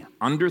me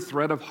under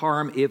threat of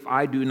harm if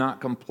I do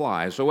not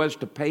comply, so as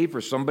to pay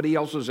for somebody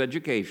else's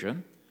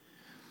education.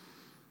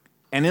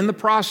 And in the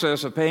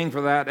process of paying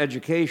for that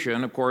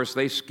education, of course,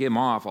 they skim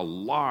off a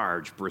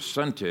large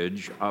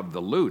percentage of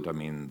the loot. I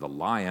mean, the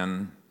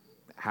lion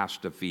has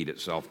to feed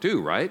itself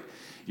too, right?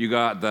 You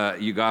got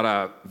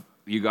a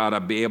you got to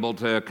be able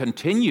to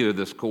continue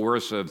this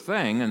coercive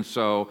thing. And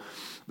so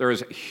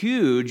there's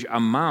huge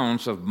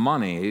amounts of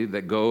money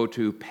that go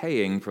to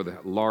paying for the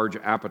large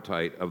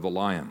appetite of the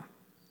lion.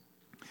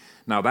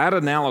 Now, that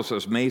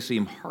analysis may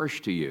seem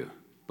harsh to you,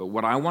 but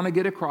what I want to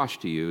get across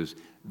to you is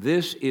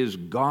this is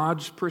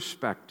God's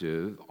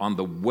perspective on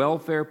the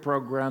welfare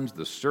programs,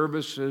 the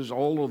services,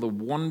 all of the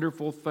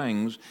wonderful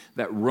things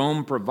that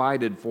Rome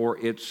provided for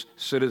its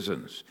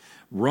citizens.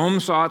 Rome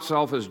saw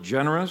itself as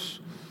generous,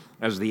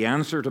 as the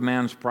answer to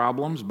man's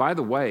problems. By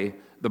the way,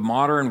 the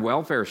modern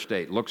welfare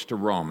state looks to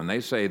Rome, and they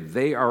say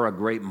they are a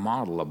great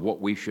model of what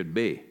we should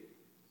be.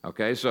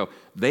 Okay, so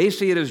they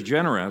see it as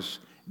generous.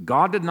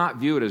 God did not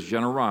view it as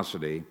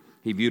generosity.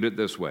 He viewed it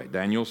this way.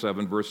 Daniel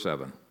 7, verse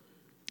 7.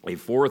 A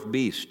fourth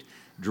beast,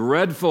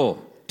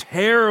 dreadful,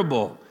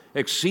 terrible,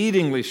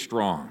 exceedingly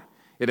strong.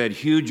 It had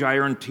huge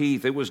iron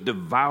teeth. It was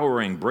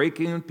devouring,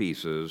 breaking in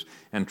pieces,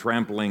 and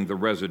trampling the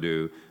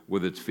residue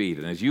with its feet.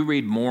 And as you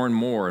read more and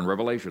more in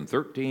Revelation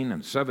 13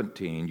 and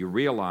 17, you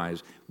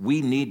realize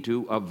we need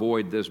to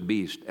avoid this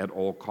beast at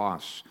all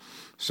costs.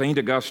 St.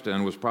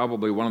 Augustine was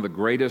probably one of the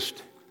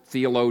greatest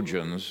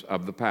theologians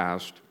of the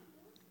past.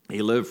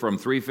 He lived from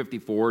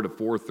 354 to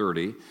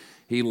 430.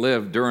 He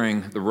lived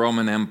during the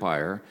Roman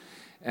Empire.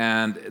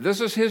 And this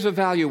is his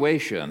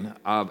evaluation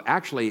of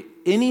actually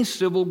any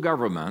civil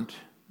government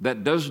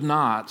that does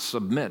not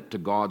submit to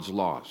God's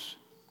laws,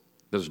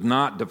 does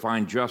not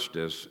define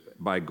justice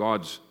by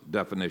God's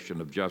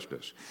definition of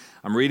justice.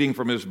 I'm reading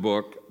from his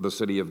book, The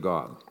City of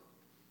God.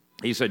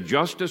 He said,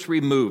 justice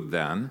removed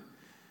then,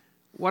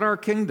 what are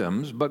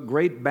kingdoms but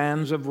great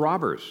bands of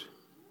robbers?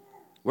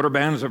 What are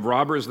bands of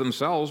robbers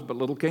themselves but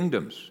little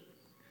kingdoms?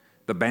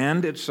 The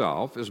band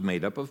itself is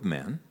made up of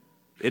men.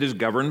 It is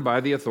governed by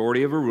the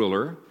authority of a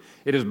ruler.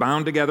 It is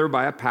bound together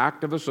by a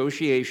pact of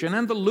association,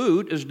 and the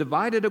loot is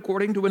divided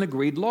according to an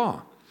agreed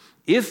law.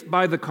 If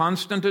by the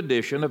constant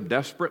addition of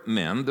desperate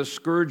men the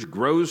scourge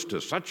grows to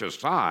such a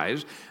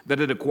size that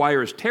it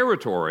acquires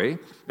territory,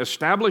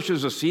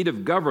 establishes a seat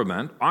of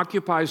government,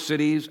 occupies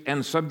cities,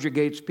 and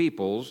subjugates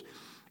peoples,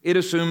 it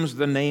assumes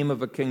the name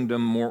of a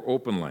kingdom more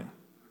openly.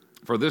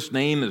 For this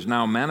name is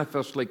now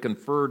manifestly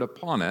conferred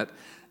upon it,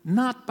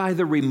 not by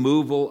the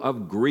removal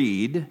of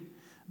greed,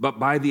 but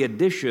by the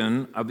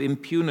addition of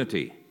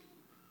impunity.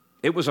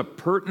 It was a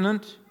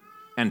pertinent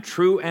and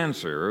true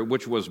answer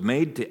which was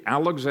made to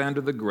Alexander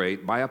the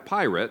Great by a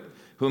pirate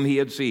whom he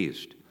had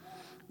seized.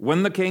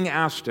 When the king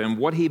asked him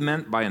what he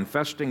meant by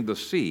infesting the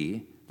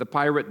sea, the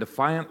pirate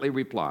defiantly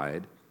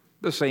replied,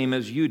 the same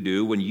as you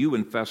do when you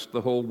infest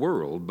the whole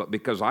world, but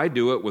because I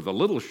do it with a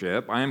little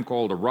ship, I am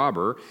called a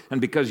robber,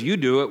 and because you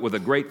do it with a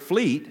great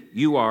fleet,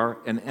 you are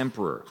an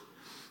emperor.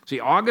 See,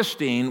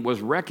 Augustine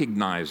was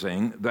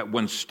recognizing that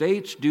when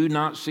states do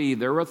not see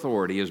their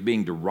authority as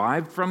being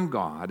derived from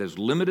God, as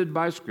limited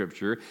by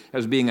Scripture,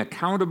 as being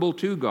accountable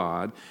to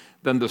God,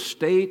 then the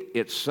state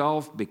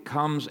itself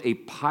becomes a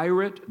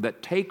pirate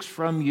that takes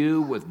from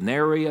you with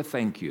nary a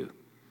thank you.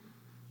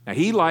 Now,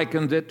 he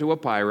likens it to a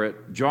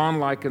pirate. John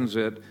likens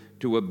it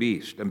to a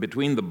beast. And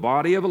between the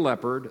body of a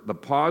leopard, the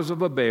paws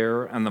of a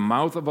bear, and the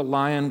mouth of a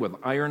lion with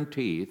iron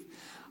teeth,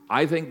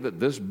 I think that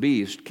this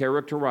beast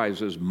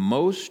characterizes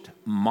most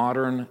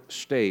modern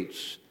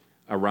states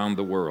around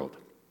the world.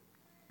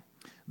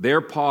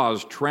 Their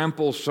paws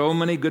trample so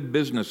many good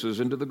businesses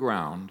into the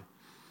ground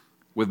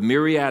with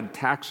myriad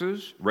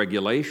taxes,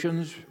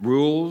 regulations,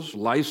 rules,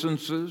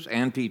 licenses,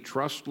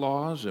 antitrust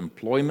laws,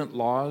 employment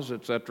laws,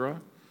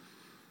 etc.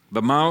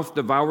 The mouth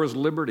devours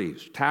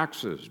liberties,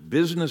 taxes,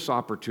 business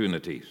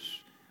opportunities,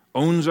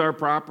 owns our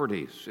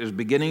properties, is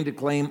beginning to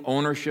claim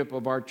ownership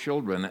of our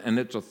children, and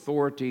its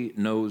authority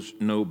knows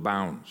no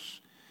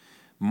bounds.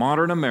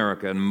 Modern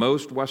America and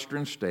most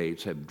Western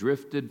states have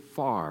drifted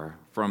far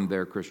from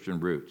their Christian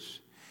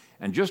roots.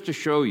 And just to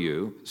show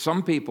you,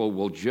 some people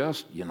will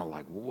just,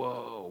 like,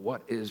 whoa,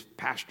 what is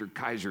Pastor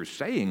Kaiser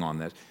saying on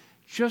this?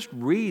 Just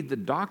read the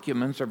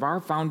documents of our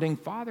founding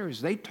fathers.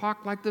 They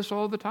talk like this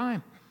all the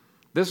time.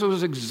 This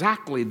was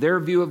exactly their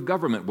view of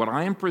government, what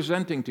I am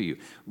presenting to you.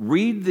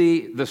 Read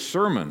the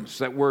sermons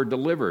that were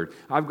delivered.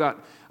 I've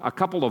got a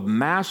couple of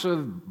massive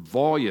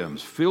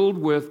volumes filled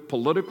with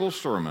political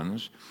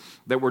sermons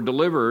that were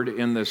delivered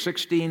in the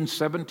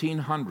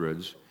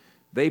 1700s.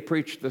 They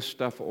preached this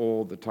stuff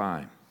all the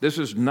time. This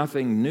is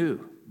nothing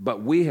new,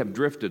 but we have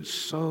drifted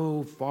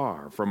so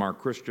far from our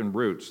Christian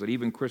roots that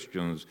even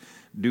Christians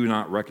do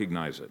not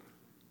recognize it.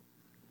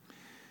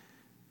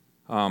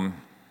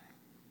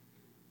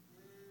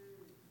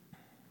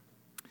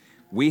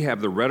 We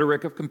have the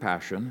rhetoric of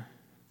compassion,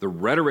 the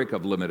rhetoric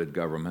of limited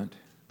government,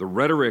 the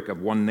rhetoric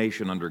of one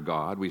nation under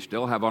God. We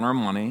still have on our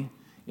money,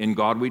 in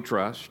God we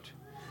trust,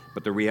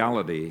 but the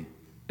reality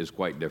is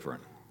quite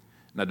different.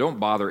 Now, don't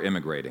bother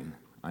immigrating.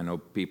 I know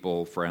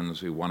people, friends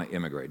who want to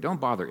immigrate.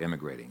 Don't bother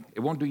immigrating. It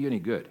won't do you any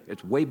good.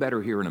 It's way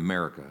better here in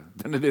America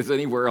than it is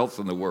anywhere else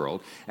in the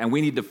world, and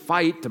we need to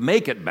fight to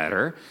make it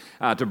better,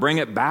 to bring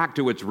it back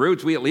to its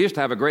roots. We at least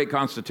have a great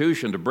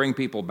constitution to bring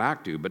people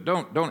back to, but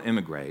don't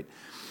immigrate.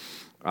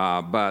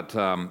 But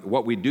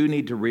what we do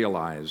need to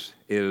realize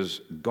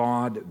is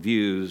God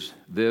views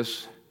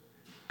this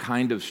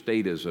kind of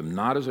statism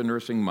not as a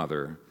nursing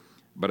mother,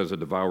 but as a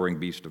devouring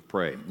beast of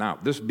prey. Now,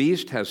 this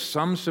beast has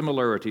some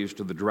similarities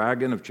to the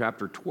dragon of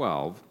chapter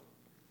 12,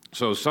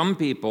 so some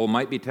people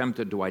might be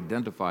tempted to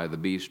identify the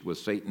beast with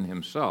Satan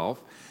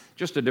himself,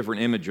 just a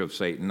different image of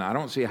Satan. I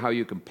don't see how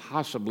you can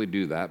possibly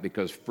do that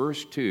because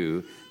verse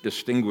 2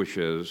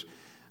 distinguishes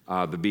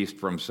the beast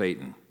from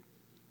Satan.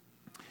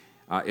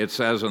 It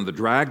says, "And the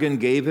dragon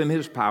gave him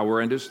his power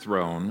and his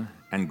throne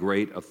and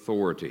great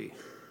authority."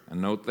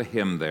 And note the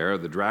him there.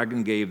 The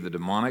dragon gave the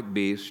demonic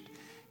beast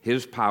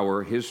his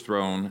power, his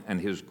throne,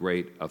 and his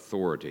great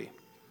authority.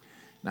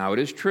 Now, it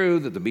is true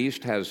that the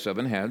beast has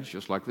 7 heads,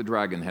 just like the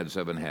dragon had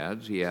 7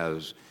 heads. He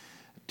has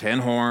 10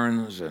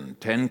 horns and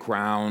 10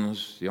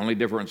 crowns, the only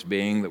difference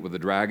being that with the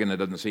dragon, it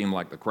doesn't seem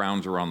like the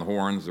crowns are on the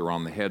horns, they're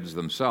on the heads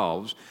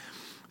themselves.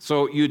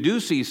 So you do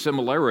see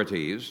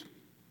similarities,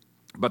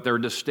 but they're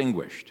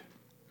distinguished.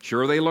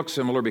 Sure, they look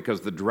similar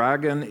because the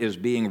dragon is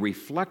being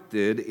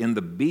reflected in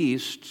the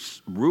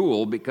beast's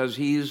rule because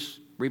he's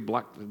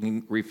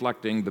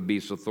reflecting the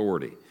beast's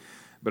authority.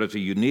 But it's a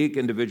unique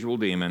individual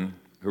demon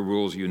who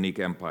rules a unique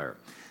empire.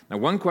 Now,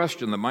 one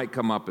question that might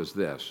come up is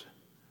this: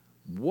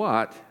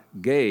 what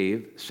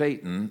gave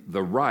Satan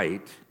the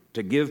right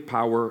to give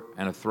power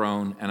and a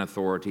throne and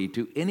authority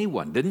to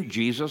anyone? Didn't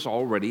Jesus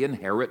already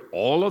inherit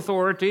all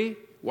authority,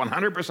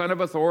 100%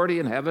 of authority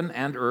in heaven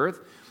and earth?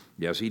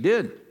 Yes, he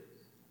did.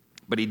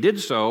 But he did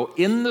so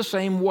in the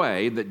same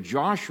way that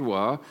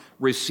Joshua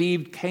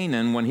received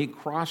Canaan when he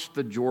crossed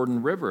the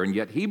Jordan River. And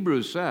yet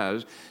Hebrews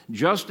says,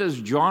 just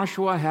as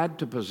Joshua had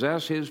to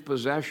possess his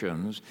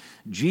possessions,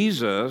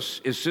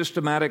 Jesus is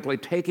systematically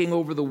taking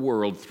over the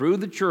world through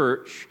the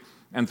church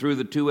and through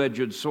the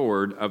two-edged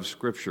sword of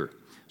Scripture.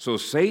 So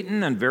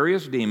Satan and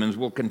various demons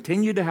will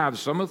continue to have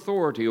some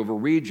authority over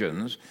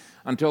regions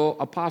until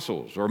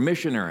apostles or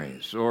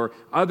missionaries or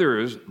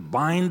others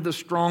bind the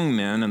strong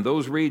men in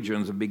those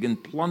regions and begin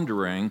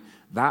plundering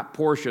that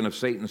portion of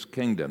Satan's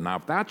kingdom. Now,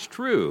 if that's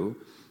true,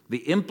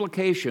 the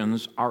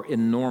implications are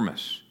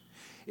enormous.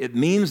 It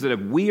means that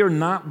if we are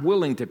not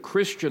willing to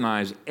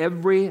Christianize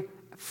every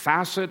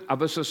facet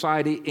of a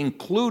society,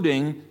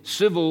 including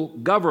civil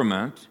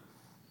government,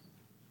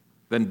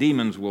 then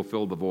demons will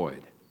fill the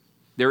void.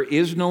 There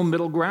is no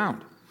middle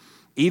ground.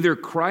 Either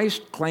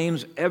Christ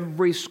claims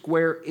every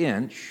square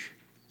inch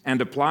and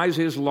applies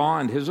his law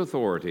and his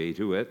authority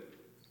to it,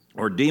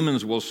 or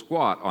demons will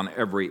squat on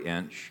every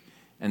inch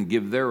and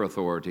give their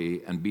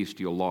authority and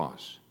bestial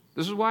laws.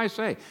 This is why I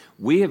say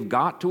we have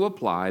got to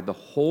apply the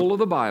whole of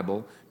the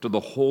Bible to the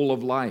whole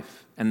of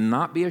life and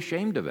not be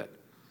ashamed of it.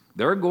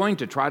 They're going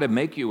to try to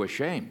make you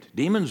ashamed.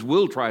 Demons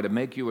will try to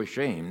make you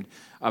ashamed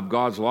of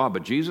God's law,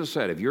 but Jesus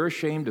said, if you're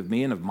ashamed of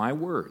me and of my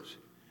words,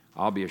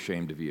 I'll be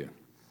ashamed of you.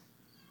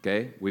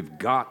 Okay? We've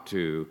got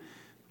to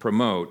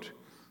promote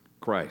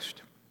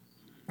Christ.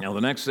 Now,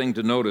 the next thing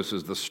to notice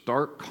is the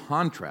stark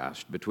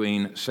contrast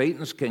between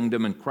Satan's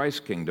kingdom and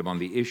Christ's kingdom on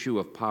the issue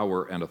of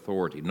power and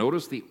authority.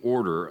 Notice the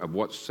order of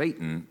what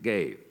Satan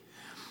gave.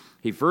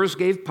 He first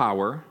gave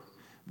power,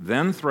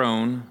 then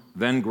throne,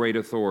 then great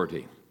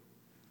authority.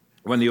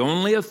 When the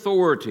only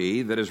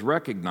authority that is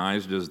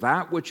recognized is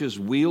that which is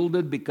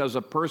wielded because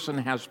a person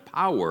has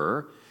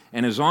power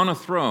and is on a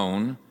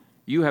throne,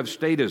 you have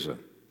statism,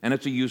 and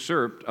it's a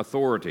usurped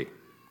authority.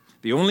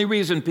 The only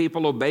reason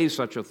people obey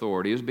such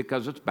authority is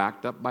because it's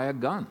backed up by a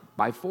gun,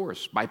 by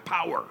force, by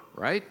power,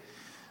 right?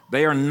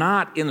 They are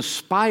not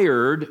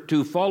inspired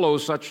to follow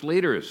such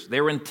leaders.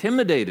 They're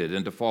intimidated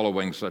into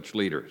following such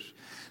leaders.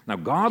 Now,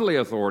 godly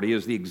authority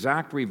is the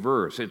exact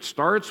reverse. It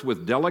starts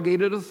with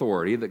delegated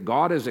authority that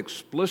God has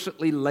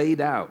explicitly laid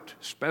out,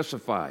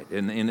 specified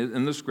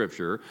in the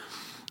Scripture.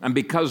 And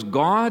because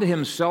God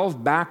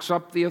himself backs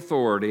up the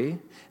authority,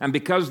 and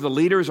because the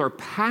leaders are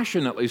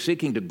passionately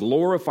seeking to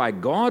glorify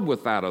God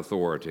with that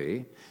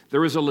authority,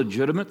 there is a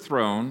legitimate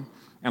throne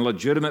and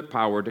legitimate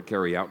power to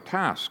carry out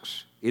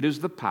tasks. It is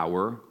the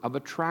power of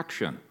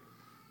attraction.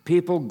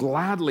 People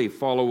gladly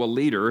follow a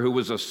leader who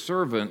is a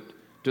servant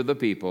to the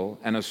people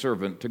and a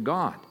servant to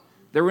God.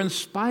 They're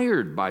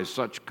inspired by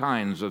such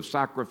kinds of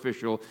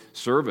sacrificial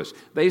service.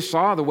 They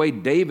saw the way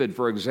David,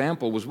 for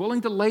example, was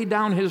willing to lay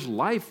down his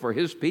life for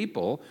his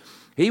people.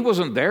 He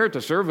wasn't there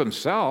to serve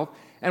himself.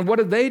 And what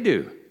did they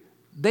do?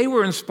 They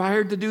were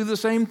inspired to do the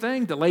same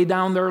thing, to lay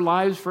down their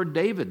lives for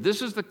David.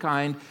 This is the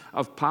kind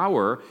of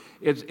power.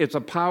 It's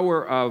a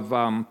power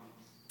of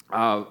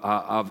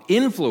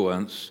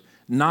influence,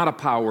 not a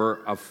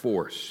power of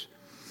force.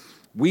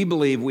 We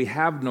believe we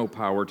have no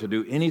power to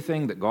do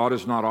anything that God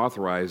has not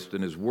authorized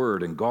in his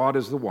word, and God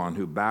is the one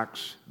who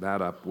backs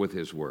that up with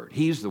his word.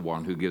 He's the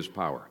one who gives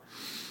power.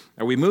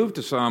 Now we move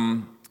to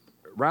some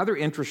rather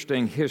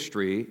interesting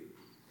history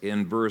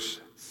in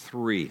verse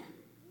 3.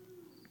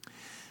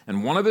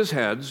 And one of his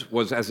heads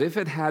was as if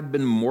it had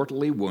been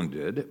mortally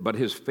wounded, but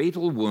his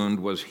fatal wound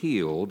was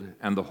healed,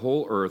 and the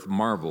whole earth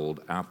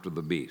marveled after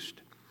the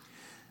beast.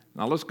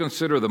 Now let's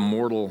consider the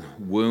mortal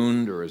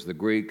wound, or as the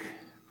Greek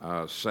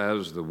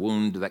says the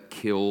wound that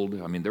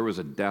killed. I mean, there was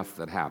a death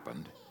that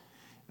happened.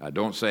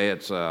 Don't say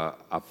it's a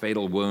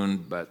fatal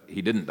wound, but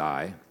he didn't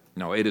die.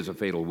 No, it is a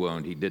fatal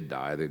wound. He did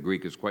die. The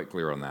Greek is quite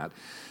clear on that.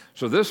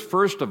 So this,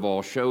 first of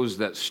all, shows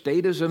that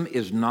statism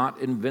is not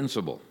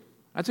invincible.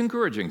 That's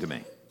encouraging to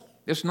me.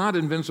 It's not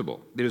invincible.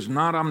 It is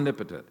not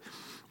omnipotent.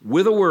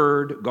 With a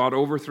word, God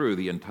overthrew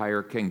the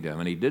entire kingdom,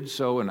 and he did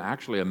so in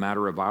actually a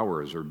matter of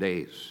hours or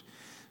days.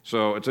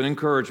 So it's an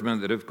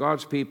encouragement that if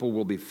God's people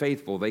will be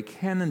faithful, they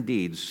can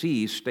indeed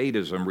see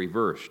statism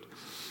reversed.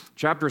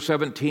 Chapter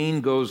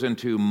 17 goes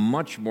into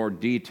much more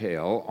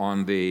detail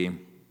on the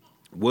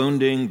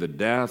wounding, the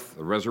death,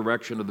 the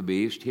resurrection of the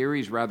beast. Here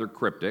he's rather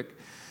cryptic.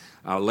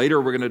 Later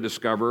we're going to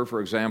discover,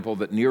 for example,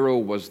 that Nero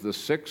was the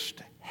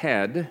sixth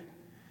head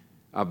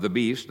of the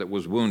beast that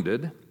was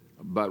wounded.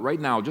 But right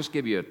now, I'll just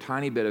give you a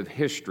tiny bit of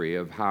history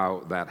of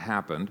how that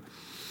happened.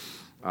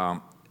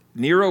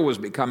 Nero was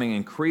becoming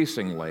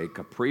increasingly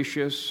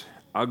capricious,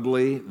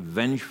 ugly,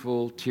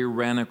 vengeful,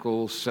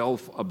 tyrannical,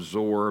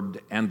 self-absorbed,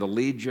 and the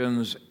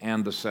legions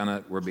and the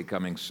Senate were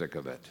becoming sick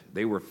of it.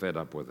 They were fed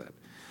up with it.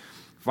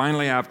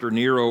 Finally, after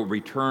Nero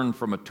returned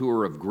from a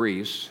tour of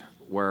Greece,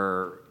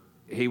 where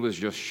he was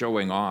just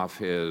showing off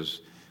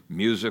his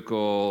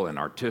musical and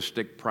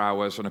artistic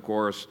prowess, and of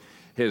course,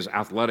 his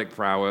athletic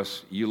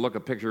prowess. You look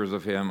at pictures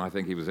of him, I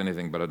think he was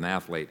anything but an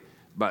athlete.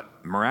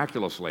 But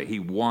miraculously, he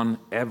won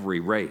every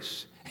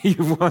race. He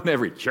won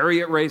every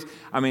chariot race.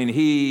 I mean,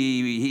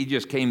 he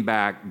just came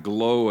back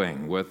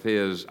glowing with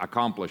his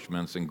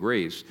accomplishments in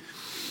Greece.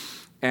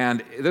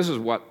 And this is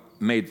what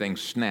made things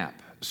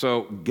snap.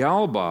 So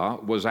Galba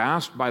was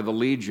asked by the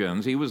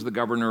legions, he was the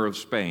governor of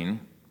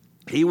Spain,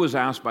 he was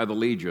asked by the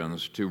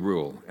legions to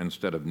rule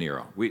instead of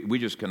Nero. We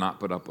just cannot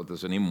put up with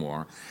this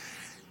anymore.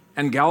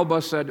 And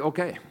Galba said,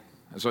 okay.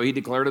 So he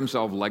declared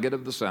himself legate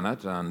of the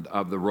Senate and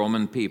of the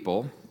Roman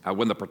people.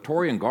 When the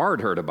Praetorian Guard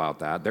heard about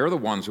that, they're the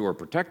ones who are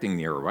protecting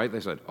Nero, right?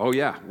 They said, oh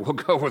yeah, we'll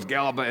go with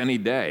Galba any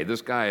day.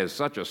 This guy is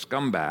such a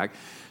scumbag.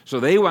 So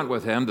they went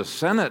with him. The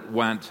Senate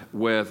went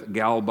with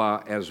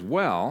Galba as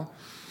well.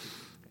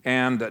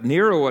 And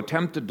Nero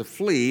attempted to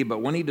flee,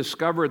 but when he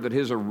discovered that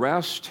his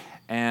arrest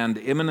and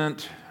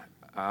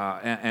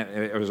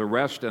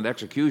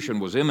execution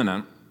was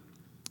imminent,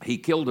 he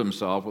killed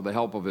himself with the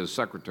help of his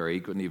secretary. He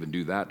couldn't even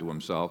do that to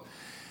himself.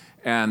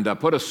 And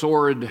put a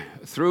sword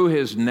through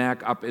his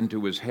neck up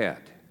into his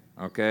head.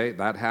 Okay,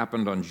 that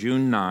happened on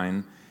June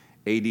 9,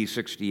 AD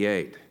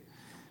 68.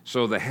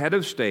 So the head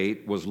of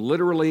state was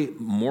literally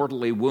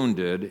mortally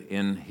wounded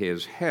in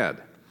his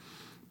head.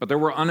 But there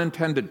were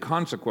unintended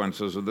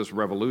consequences of this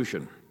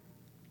revolution.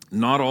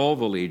 Not all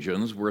the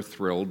legions were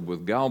thrilled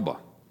with Galba.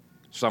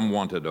 Some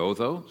wanted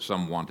Otho,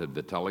 some wanted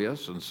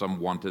Vitellius, and some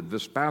wanted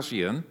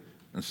Vespasian,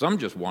 and some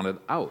just wanted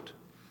out.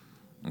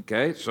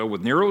 Okay, so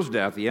with Nero's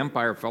death, the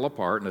empire fell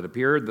apart, and it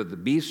appeared that the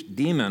beast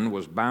demon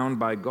was bound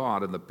by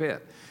God in the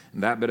pit.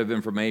 And that bit of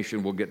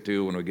information we'll get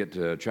to when we get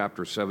to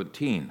chapter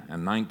 17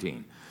 and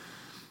 19.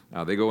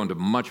 They go into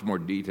much more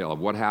detail of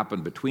what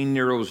happened between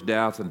Nero's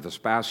death and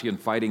Vespasian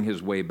fighting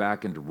his way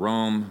back into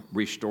Rome,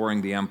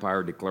 restoring the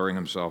empire, declaring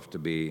himself to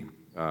be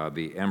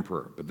the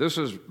emperor. But this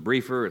is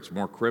briefer, it's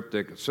more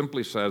cryptic. It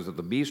simply says that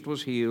the beast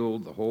was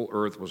healed, the whole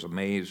earth was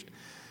amazed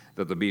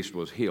that the beast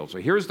was healed. So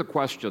here's the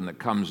question that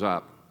comes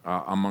up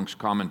amongst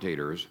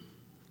commentators.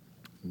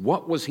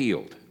 What was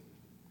healed?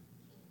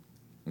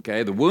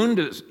 Okay, the wound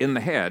is in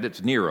the head,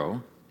 it's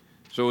Nero.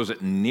 So is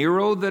it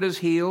Nero that is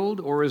healed,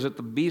 or is it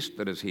the beast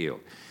that is healed?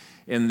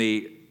 In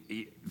the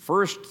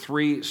first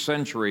 3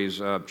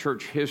 centuries of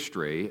church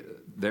history,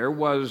 there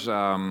was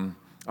a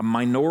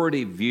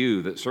minority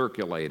view that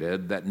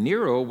circulated that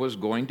Nero was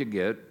going to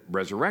get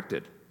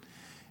resurrected.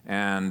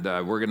 And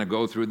we're going to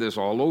go through this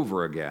all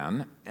over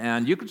again.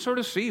 And you could sort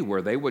of see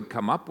where they would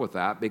come up with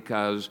that,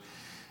 because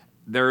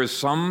there is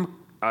some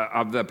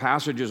of the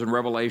passages in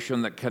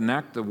Revelation that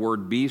connect the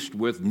word beast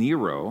with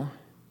Nero.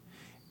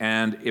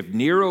 And if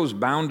Nero's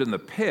bound in the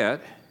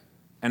pit,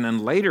 and then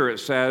later it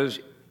says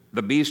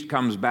the beast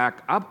comes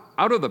back up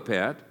out of the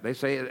pit, they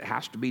say it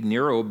has to be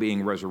Nero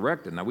being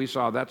resurrected. Now we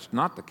saw that's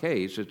not the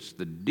case. It's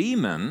the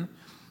demon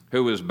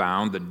who is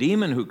bound, the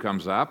demon who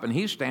comes up, and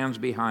he stands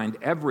behind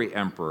every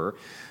emperor.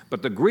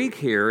 But the Greek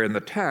here in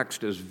the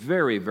text is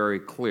very, very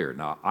clear.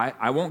 Now,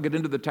 I won't get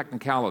into the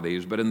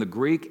technicalities, but in the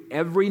Greek,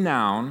 every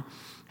noun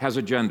has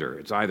a gender.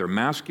 It's either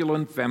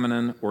masculine,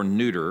 feminine, or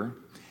neuter.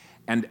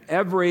 And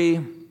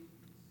every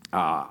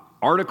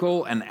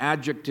article and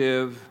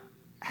adjective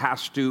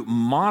has to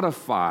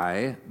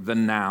modify the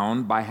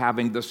noun by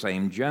having the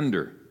same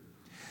gender.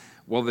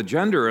 Well, the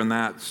gender in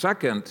that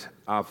second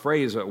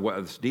phrase that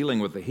was dealing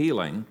with the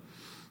healing,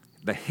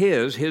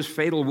 his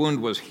fatal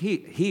wound was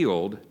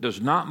healed, does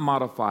not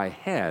modify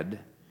head,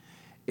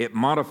 it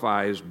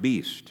modifies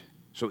beast.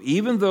 So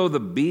even though the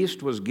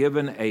beast was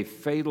given a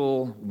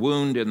fatal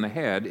wound in the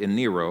head in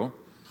Nero,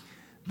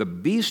 the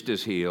beast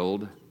is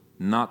healed,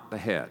 not the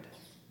head.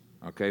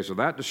 Okay, so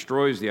that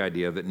destroys the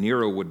idea that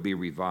Nero would be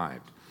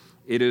revived.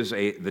 It is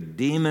the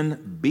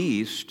demon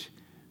beast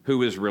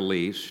who is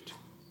released,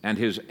 and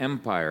his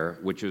empire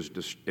which is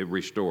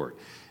restored.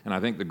 and I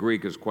think the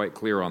Greek is quite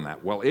clear on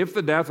that. Well, if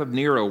the death of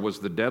Nero was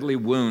the deadly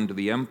wound to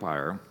the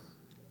empire,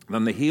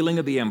 then the healing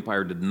of the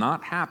empire did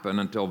not happen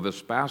until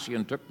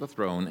Vespasian took the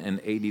throne in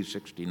AD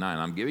 69.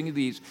 I'm giving you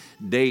these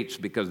dates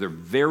because they're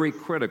very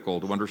critical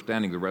to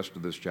understanding the rest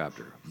of this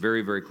chapter.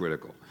 Very, very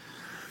critical.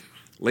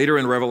 Later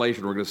in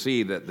Revelation, we're going to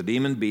see that the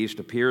demon beast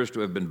appears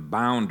to have been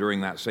bound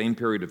during that same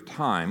period of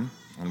time,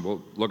 and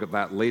we'll look at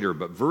that later.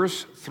 But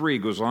verse 3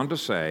 goes on to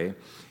say,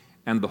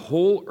 "And the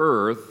whole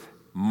earth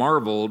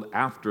marveled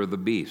after the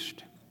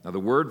beast." Now, the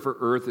word for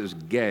earth is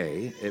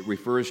gay. It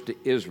refers to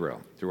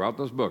Israel. Throughout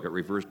this book, it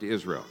refers to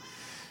Israel.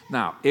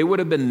 Now, it would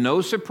have been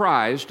no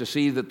surprise to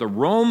see that the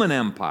Roman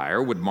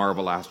Empire would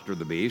marvel after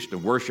the beast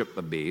and worship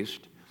the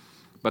beast.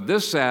 But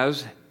this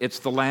says it's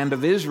the land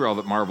of Israel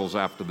that marvels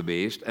after the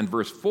beast. And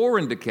verse 4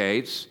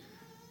 indicates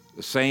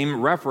the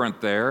same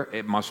referent there.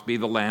 It must be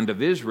the land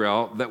of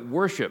Israel that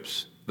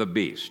worships the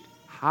beast.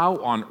 How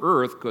on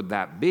earth could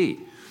that be?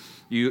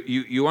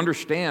 You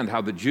understand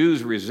how the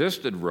Jews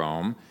resisted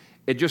Rome.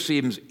 It just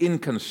seems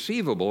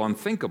inconceivable,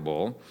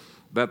 unthinkable,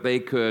 that they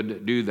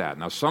could do that.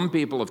 Now, some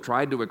people have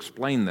tried to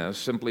explain this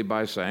simply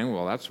by saying,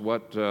 well, that's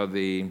what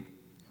the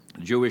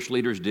Jewish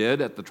leaders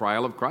did at the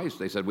trial of Christ.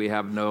 They said, we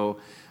have no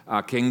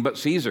king but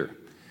Caesar.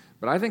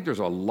 But I think there's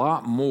a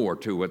lot more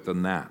to it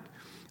than that.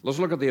 Let's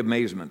look at the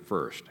amazement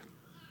first.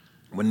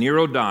 When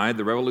Nero died,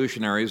 the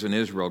revolutionaries in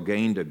Israel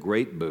gained a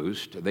great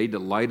boost. They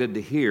delighted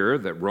to hear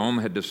that Rome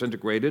had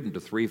disintegrated into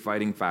 3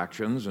 fighting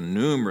factions and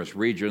numerous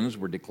regions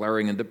were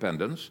declaring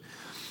independence.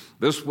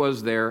 This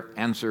was their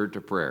answer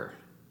to prayer,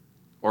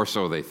 or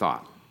so they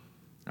thought.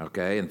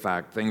 Okay, in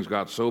fact, things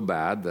got so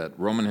bad that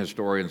Roman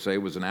historians say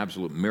it was an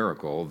absolute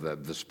miracle that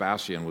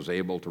Vespasian was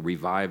able to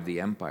revive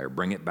the empire,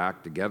 bring it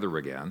back together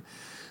again.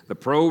 The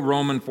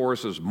pro-Roman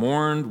forces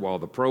mourned while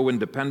the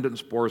pro-independence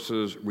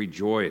forces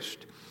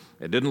rejoiced.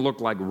 It didn't look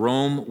like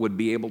Rome would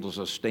be able to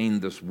sustain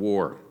this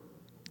war,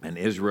 and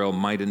Israel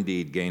might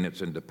indeed gain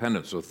its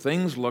independence. So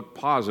things looked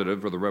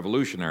positive for the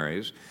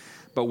revolutionaries,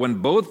 but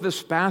when both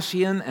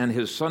Vespasian and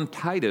his son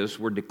Titus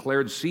were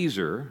declared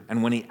Caesar,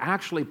 and when he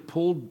actually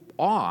pulled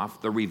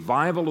off the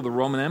revival of the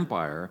Roman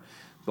Empire,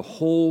 the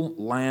whole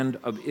land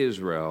of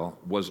Israel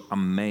was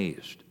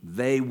amazed.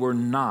 They were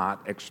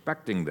not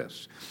expecting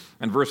this.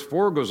 And verse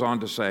 4 goes on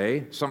to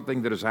say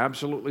something that is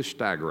absolutely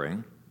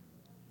staggering.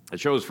 It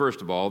shows,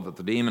 first of all, that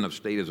the demon of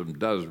statism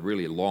does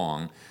really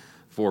long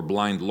for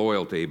blind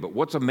loyalty. But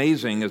what's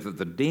amazing is that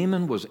the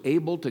demon was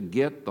able to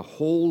get the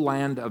whole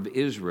land of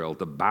Israel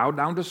to bow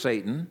down to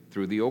Satan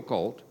through the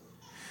occult,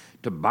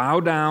 to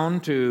bow down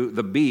to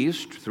the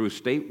beast through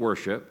state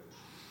worship.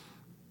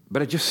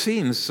 But it just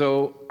seems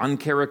so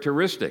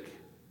uncharacteristic,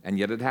 and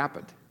yet it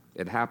happened.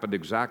 It happened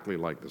exactly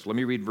like this. Let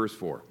me read verse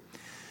 4.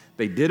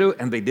 They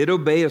did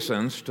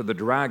obeisance to the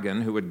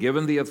dragon who had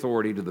given the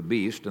authority to the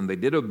beast, and they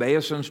did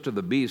obeisance to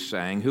the beast,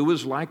 saying, who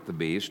is like the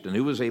beast, and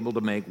who is able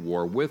to make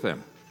war with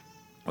him?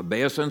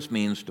 Obeisance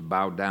means to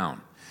bow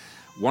down.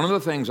 One of the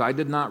things I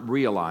did not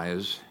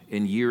realize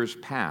in years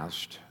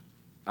past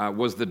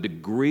was the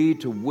degree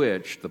to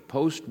which the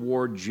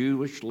post-war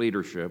Jewish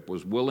leadership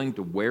was willing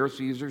to wear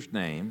Caesar's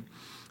name,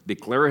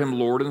 declare him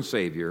Lord and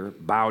Savior,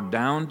 bow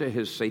down to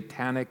his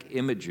satanic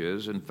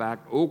images. In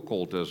fact,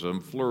 occultism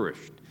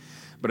flourished.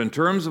 But in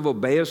terms of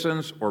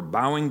obeisance or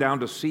bowing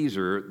down to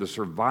Caesar, the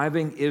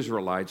surviving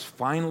Israelites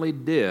finally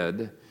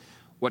did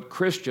what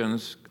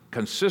Christians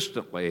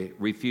consistently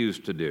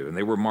refused to do, and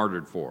they were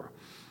martyred for.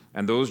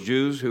 And those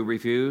Jews who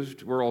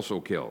refused were also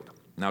killed.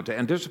 Now, to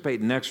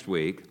anticipate next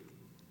week,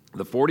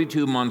 the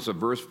 42 months of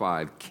verse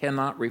 5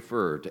 cannot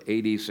refer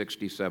to AD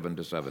 67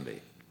 to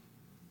 70.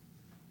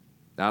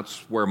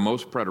 That's where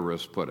most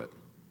preterists put it,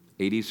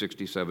 AD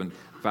 67.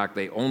 In fact,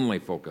 they only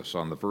focus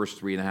on the first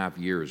 3.5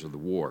 years of the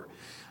war.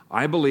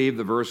 I believe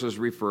the verses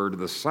refer to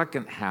the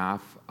second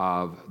half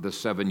of the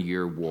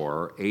 7-year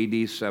war,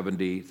 AD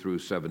 70 through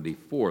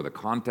 74. The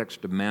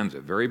context demands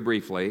it. Very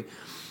briefly,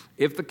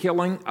 if the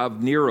killing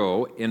of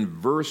Nero in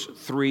verse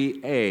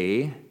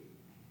 3a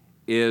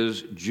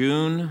is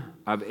June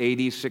of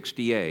AD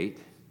 68,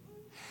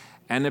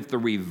 and if the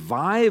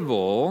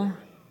revival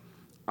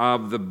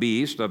of the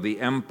beast of the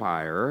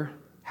empire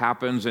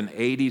happens in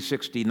AD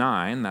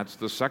 69, that's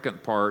the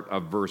second part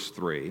of verse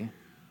 3,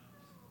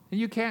 and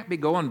you can't be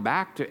going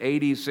back to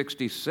AD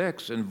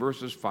 66 in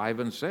verses 5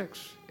 and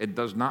 6. It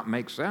does not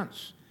make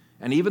sense.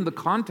 And even the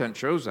content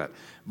shows that.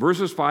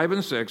 Verses 5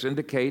 and 6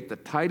 indicate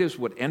that Titus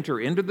would enter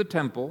into the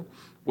temple,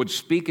 would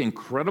speak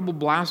incredible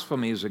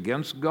blasphemies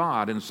against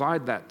God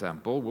inside that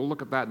temple. We'll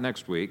look at that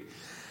next week.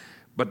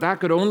 But that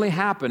could only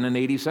happen in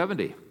AD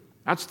 70.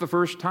 That's the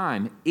first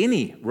time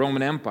any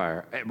Roman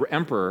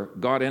emperor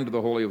got into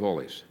the Holy of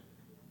Holies.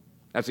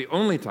 That's the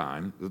only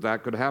time that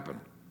that could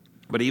happen.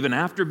 But even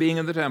after being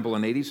in the temple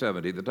in AD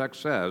 70, the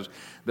text says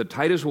that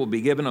Titus will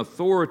be given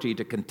authority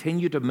to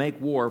continue to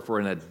make war for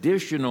an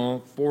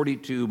additional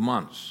 42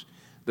 months.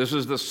 This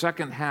is the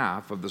second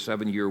half of the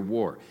 7-year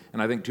war.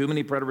 And I think too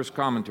many preterist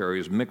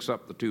commentaries mix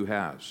up the two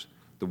halves.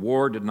 The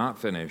war did not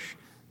finish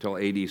till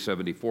AD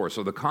 74.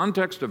 So the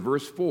context of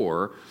verse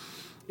 4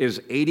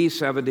 is 80,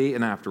 70,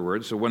 and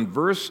afterwards. So when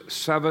verse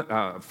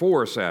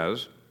 4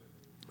 says,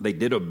 they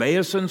did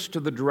obeisance to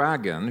the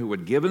dragon who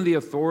had given the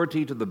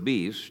authority to the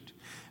beast,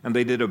 and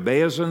they did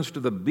obeisance to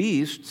the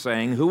beast,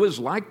 saying, who is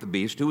like the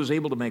beast, who is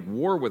able to make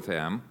war with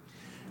him?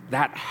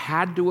 That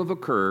had to have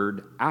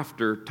occurred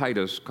after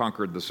Titus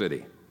conquered the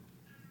city.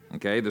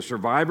 Okay, the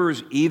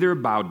survivors either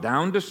bowed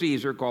down to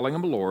Caesar, calling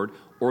him Lord,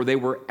 or they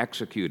were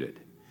executed.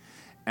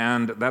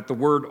 And that the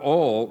word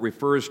all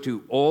refers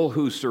to all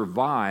who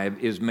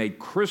survive is made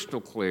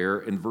crystal clear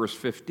in verse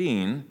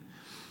 15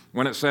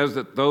 when it says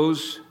that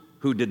those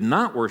who did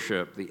not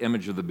worship the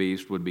image of the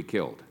beast would be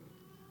killed.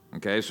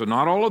 Okay, so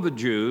not all of the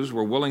Jews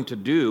were willing to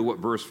do what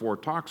verse 4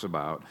 talks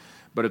about,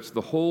 but it's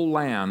the whole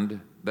land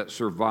that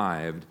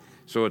survived.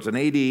 So it's an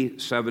AD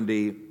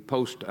 70,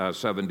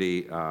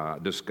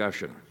 post-70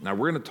 discussion. Now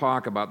we're going to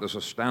talk about this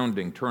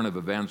astounding turn of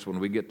events when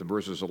we get to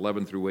verses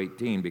 11 through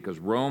 18, because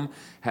Rome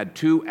had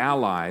two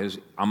allies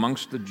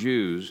amongst the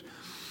Jews.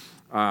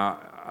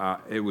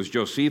 It was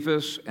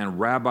Josephus and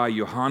Rabbi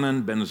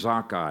Yohanan ben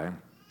Zakkai,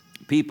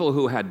 people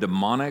who had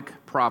demonic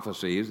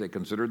prophecies. They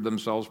considered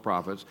themselves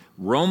prophets.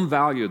 Rome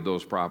valued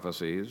those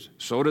prophecies.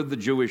 So did the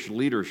Jewish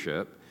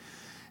leadership.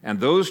 And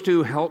those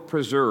two helped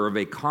preserve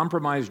a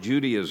compromised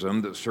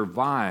Judaism that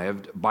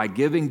survived by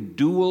giving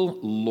dual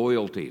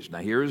loyalties. Now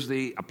here's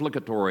the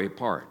applicatory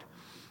part.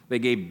 They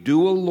gave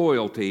dual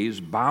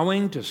loyalties,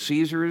 bowing to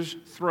Caesar's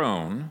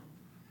throne,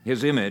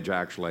 his image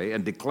actually,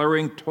 and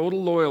declaring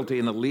total loyalty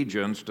and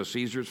allegiance to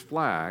Caesar's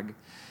flag,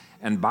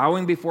 and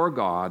bowing before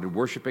God and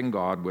worshiping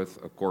God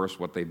with, of course,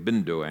 what they've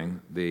been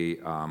doing, the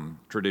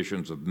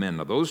traditions of men.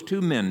 Now those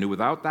two men knew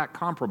without that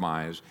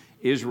compromise,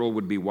 Israel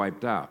would be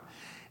wiped out.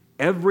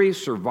 Every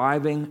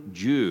surviving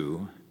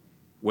Jew,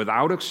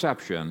 without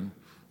exception,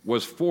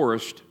 was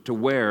forced to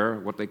wear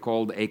what they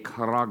called a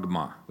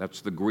charagma.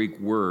 That's the Greek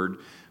word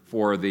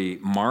for the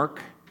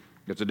mark.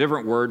 It's a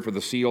different word for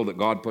the seal that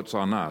God puts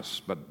on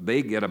us, but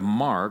they get a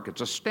mark.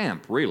 It's a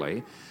stamp,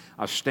 really,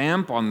 a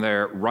stamp on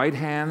their right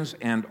hands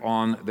and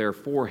on their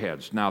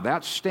foreheads. Now,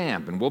 that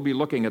stamp, and we'll be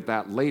looking at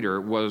that later,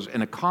 was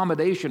an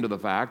accommodation to the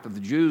fact that the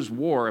Jews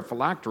wore a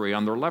phylactery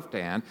on their left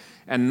hand,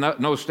 and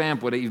no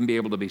stamp would even be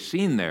able to be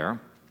seen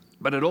there.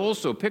 But it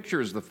also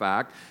pictures the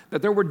fact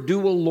that there were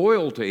dual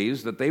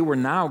loyalties that they were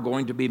now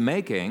going to be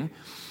making.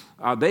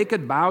 They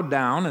could bow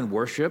down and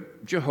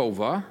worship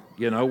Jehovah,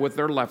 with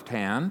their left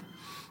hand,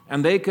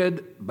 and they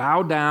could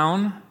bow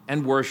down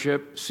and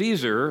worship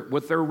Caesar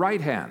with their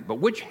right hand. But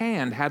which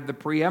hand had the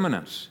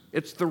preeminence?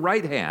 It's the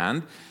right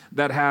hand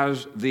that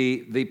has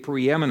the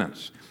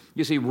preeminence.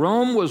 You see,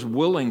 Rome was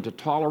willing to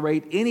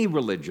tolerate any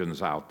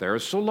religions out there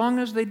so long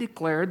as they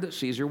declared that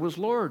Caesar was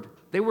Lord.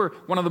 They were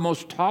one of the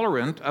most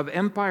tolerant of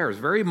empires,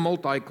 very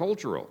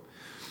multicultural.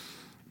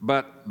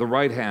 But the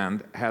right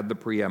hand had the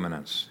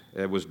preeminence.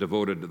 It was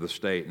devoted to the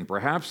state. And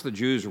perhaps the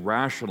Jews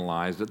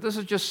rationalized that this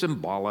is just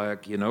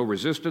symbolic,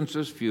 resistance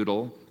is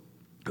futile.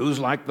 Who's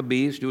like the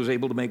beast? Who's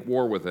able to make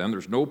war with him?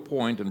 There's no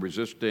point in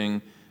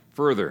resisting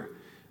further.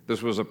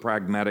 This was a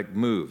pragmatic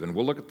move. And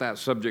we'll look at that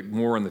subject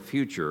more in the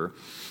future.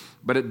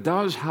 But it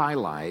does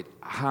highlight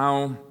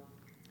how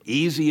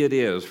easy it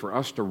is for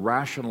us to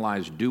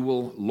rationalize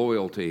dual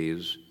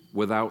loyalties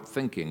without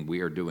thinking we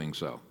are doing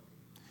so.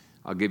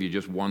 I'll give you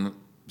just one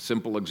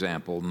simple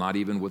example, not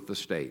even with the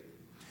state.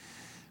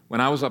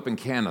 When I was up in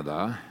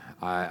Canada,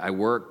 I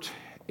worked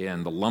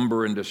in the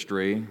lumber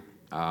industry,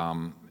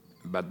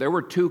 but there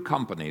were two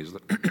companies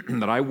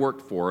that I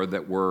worked for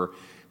that were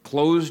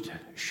closed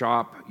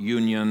shop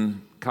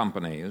union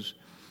companies.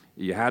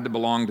 You had to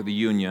belong to the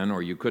union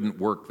or you couldn't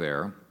work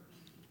there.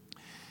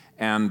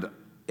 And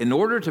in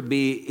order to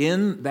be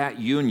in that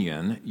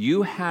union,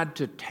 you had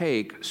to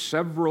take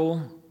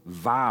several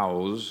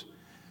vows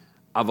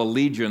of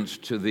allegiance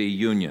to the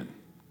union.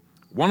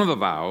 One of the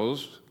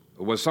vows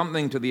was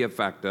something to the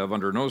effect of,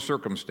 under no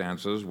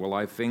circumstances will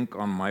I think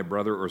on my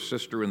brother or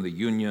sister in the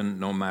union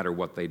no matter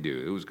what they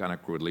do. It was kind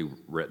of crudely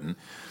written.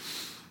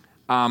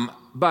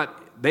 But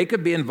they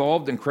could be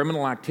involved in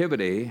criminal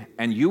activity,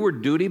 and you were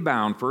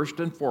duty-bound, first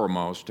and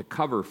foremost, to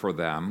cover for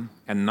them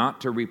and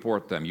not to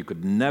report them. You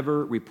could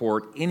never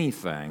report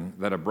anything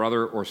that a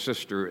brother or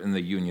sister in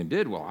the union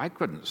did. Well, I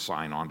couldn't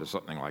sign on to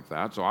something like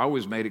that, so I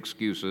always made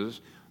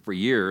excuses for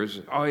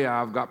years. Oh,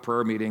 yeah, I've got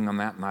prayer meeting on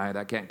that night.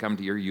 I can't come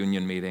to your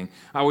union meeting.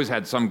 I always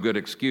had some good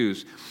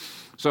excuse.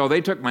 So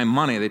they took my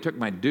money, they took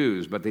my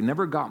dues, but they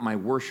never got my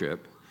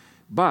worship.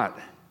 But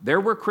there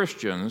were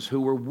Christians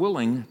who were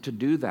willing to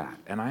do that.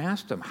 And I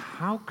asked them,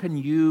 how can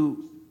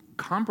you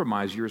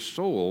compromise your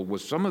soul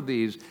with some of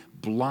these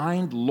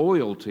blind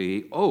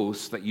loyalty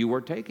oaths that you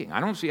are taking?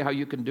 I don't see how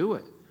you can do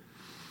it.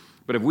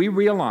 But if we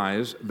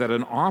realize that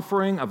an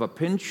offering of a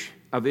pinch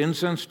of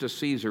incense to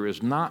Caesar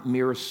is not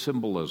mere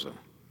symbolism,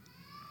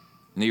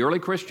 and the early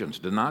Christians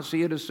did not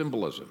see it as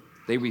symbolism.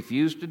 They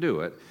refused to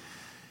do it.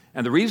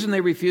 And the reason they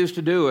refused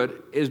to do it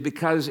is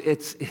because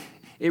it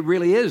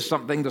really is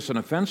something that's an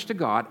offense to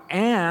God,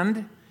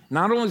 and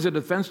not only is it an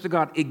offense to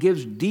God, it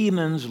gives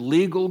demons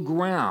legal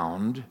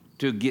ground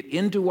to get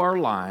into our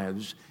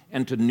lives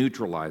and to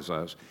neutralize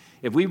us.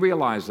 If we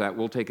realize that,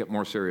 we'll take it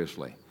more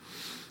seriously.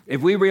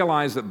 If we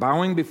realize that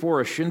bowing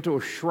before a Shinto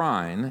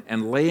shrine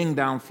and laying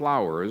down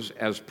flowers,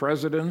 as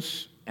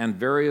presidents and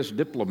various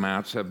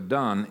diplomats have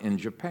done in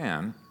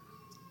Japan,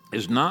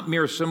 is not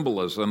mere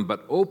symbolism,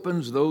 but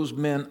opens those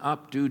men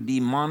up to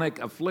demonic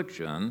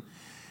affliction,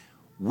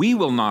 we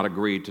will not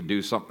agree to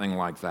do something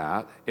like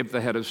that if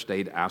the head of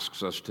state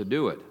asks us to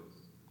do it.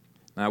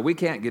 Now, we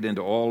can't get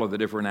into all of the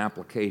different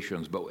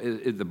applications, but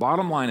the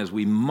bottom line is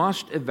we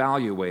must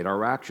evaluate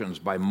our actions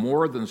by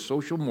more than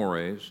social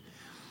mores,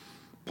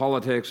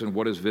 politics, and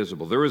what is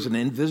visible. There is an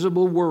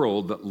invisible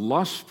world that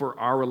lusts for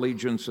our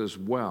allegiance as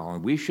well,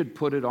 and we should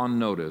put it on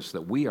notice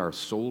that we are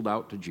sold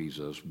out to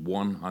Jesus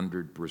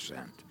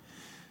 100%.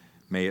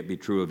 May it be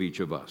true of each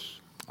of us.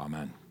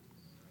 Amen.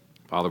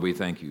 Father, we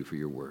thank you for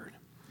your word.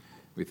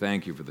 We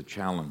thank you for the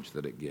challenge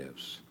that it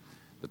gives,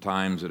 the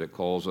times that it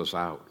calls us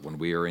out when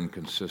we are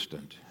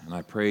inconsistent. And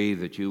I pray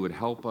that you would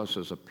help us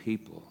as a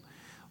people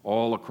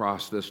all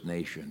across this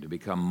nation to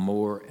become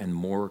more and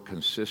more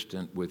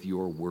consistent with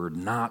your word,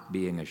 not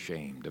being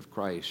ashamed of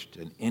Christ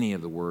and any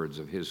of the words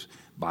of his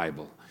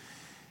Bible,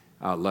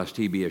 lest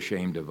he be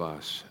ashamed of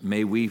us.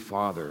 May we,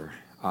 Father,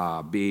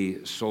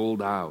 be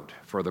sold out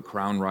for the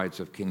crown rights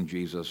of King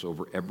Jesus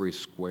over every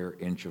square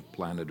inch of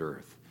planet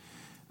Earth.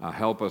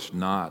 Help us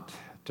not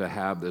to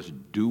have this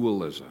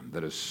dualism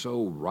that is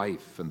so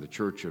rife in the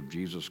Church of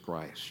Jesus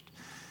Christ.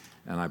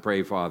 And I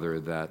pray, Father,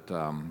 that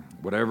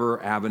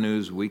whatever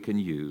avenues we can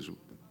use,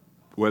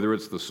 whether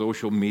it's the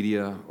social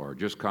media or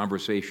just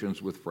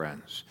conversations with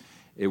friends,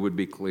 it would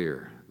be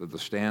clear that the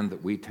stand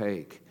that we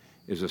take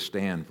is a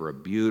stand for a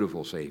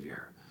beautiful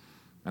Savior,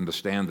 and the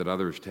stand that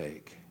others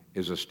take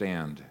is a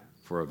stand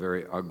for a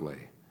very ugly,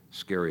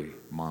 scary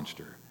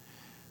monster.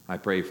 I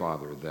pray,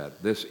 Father,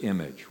 that this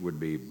image would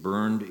be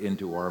burned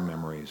into our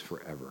memories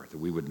forever, that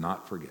we would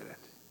not forget it.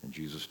 In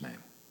Jesus'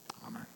 name, amen.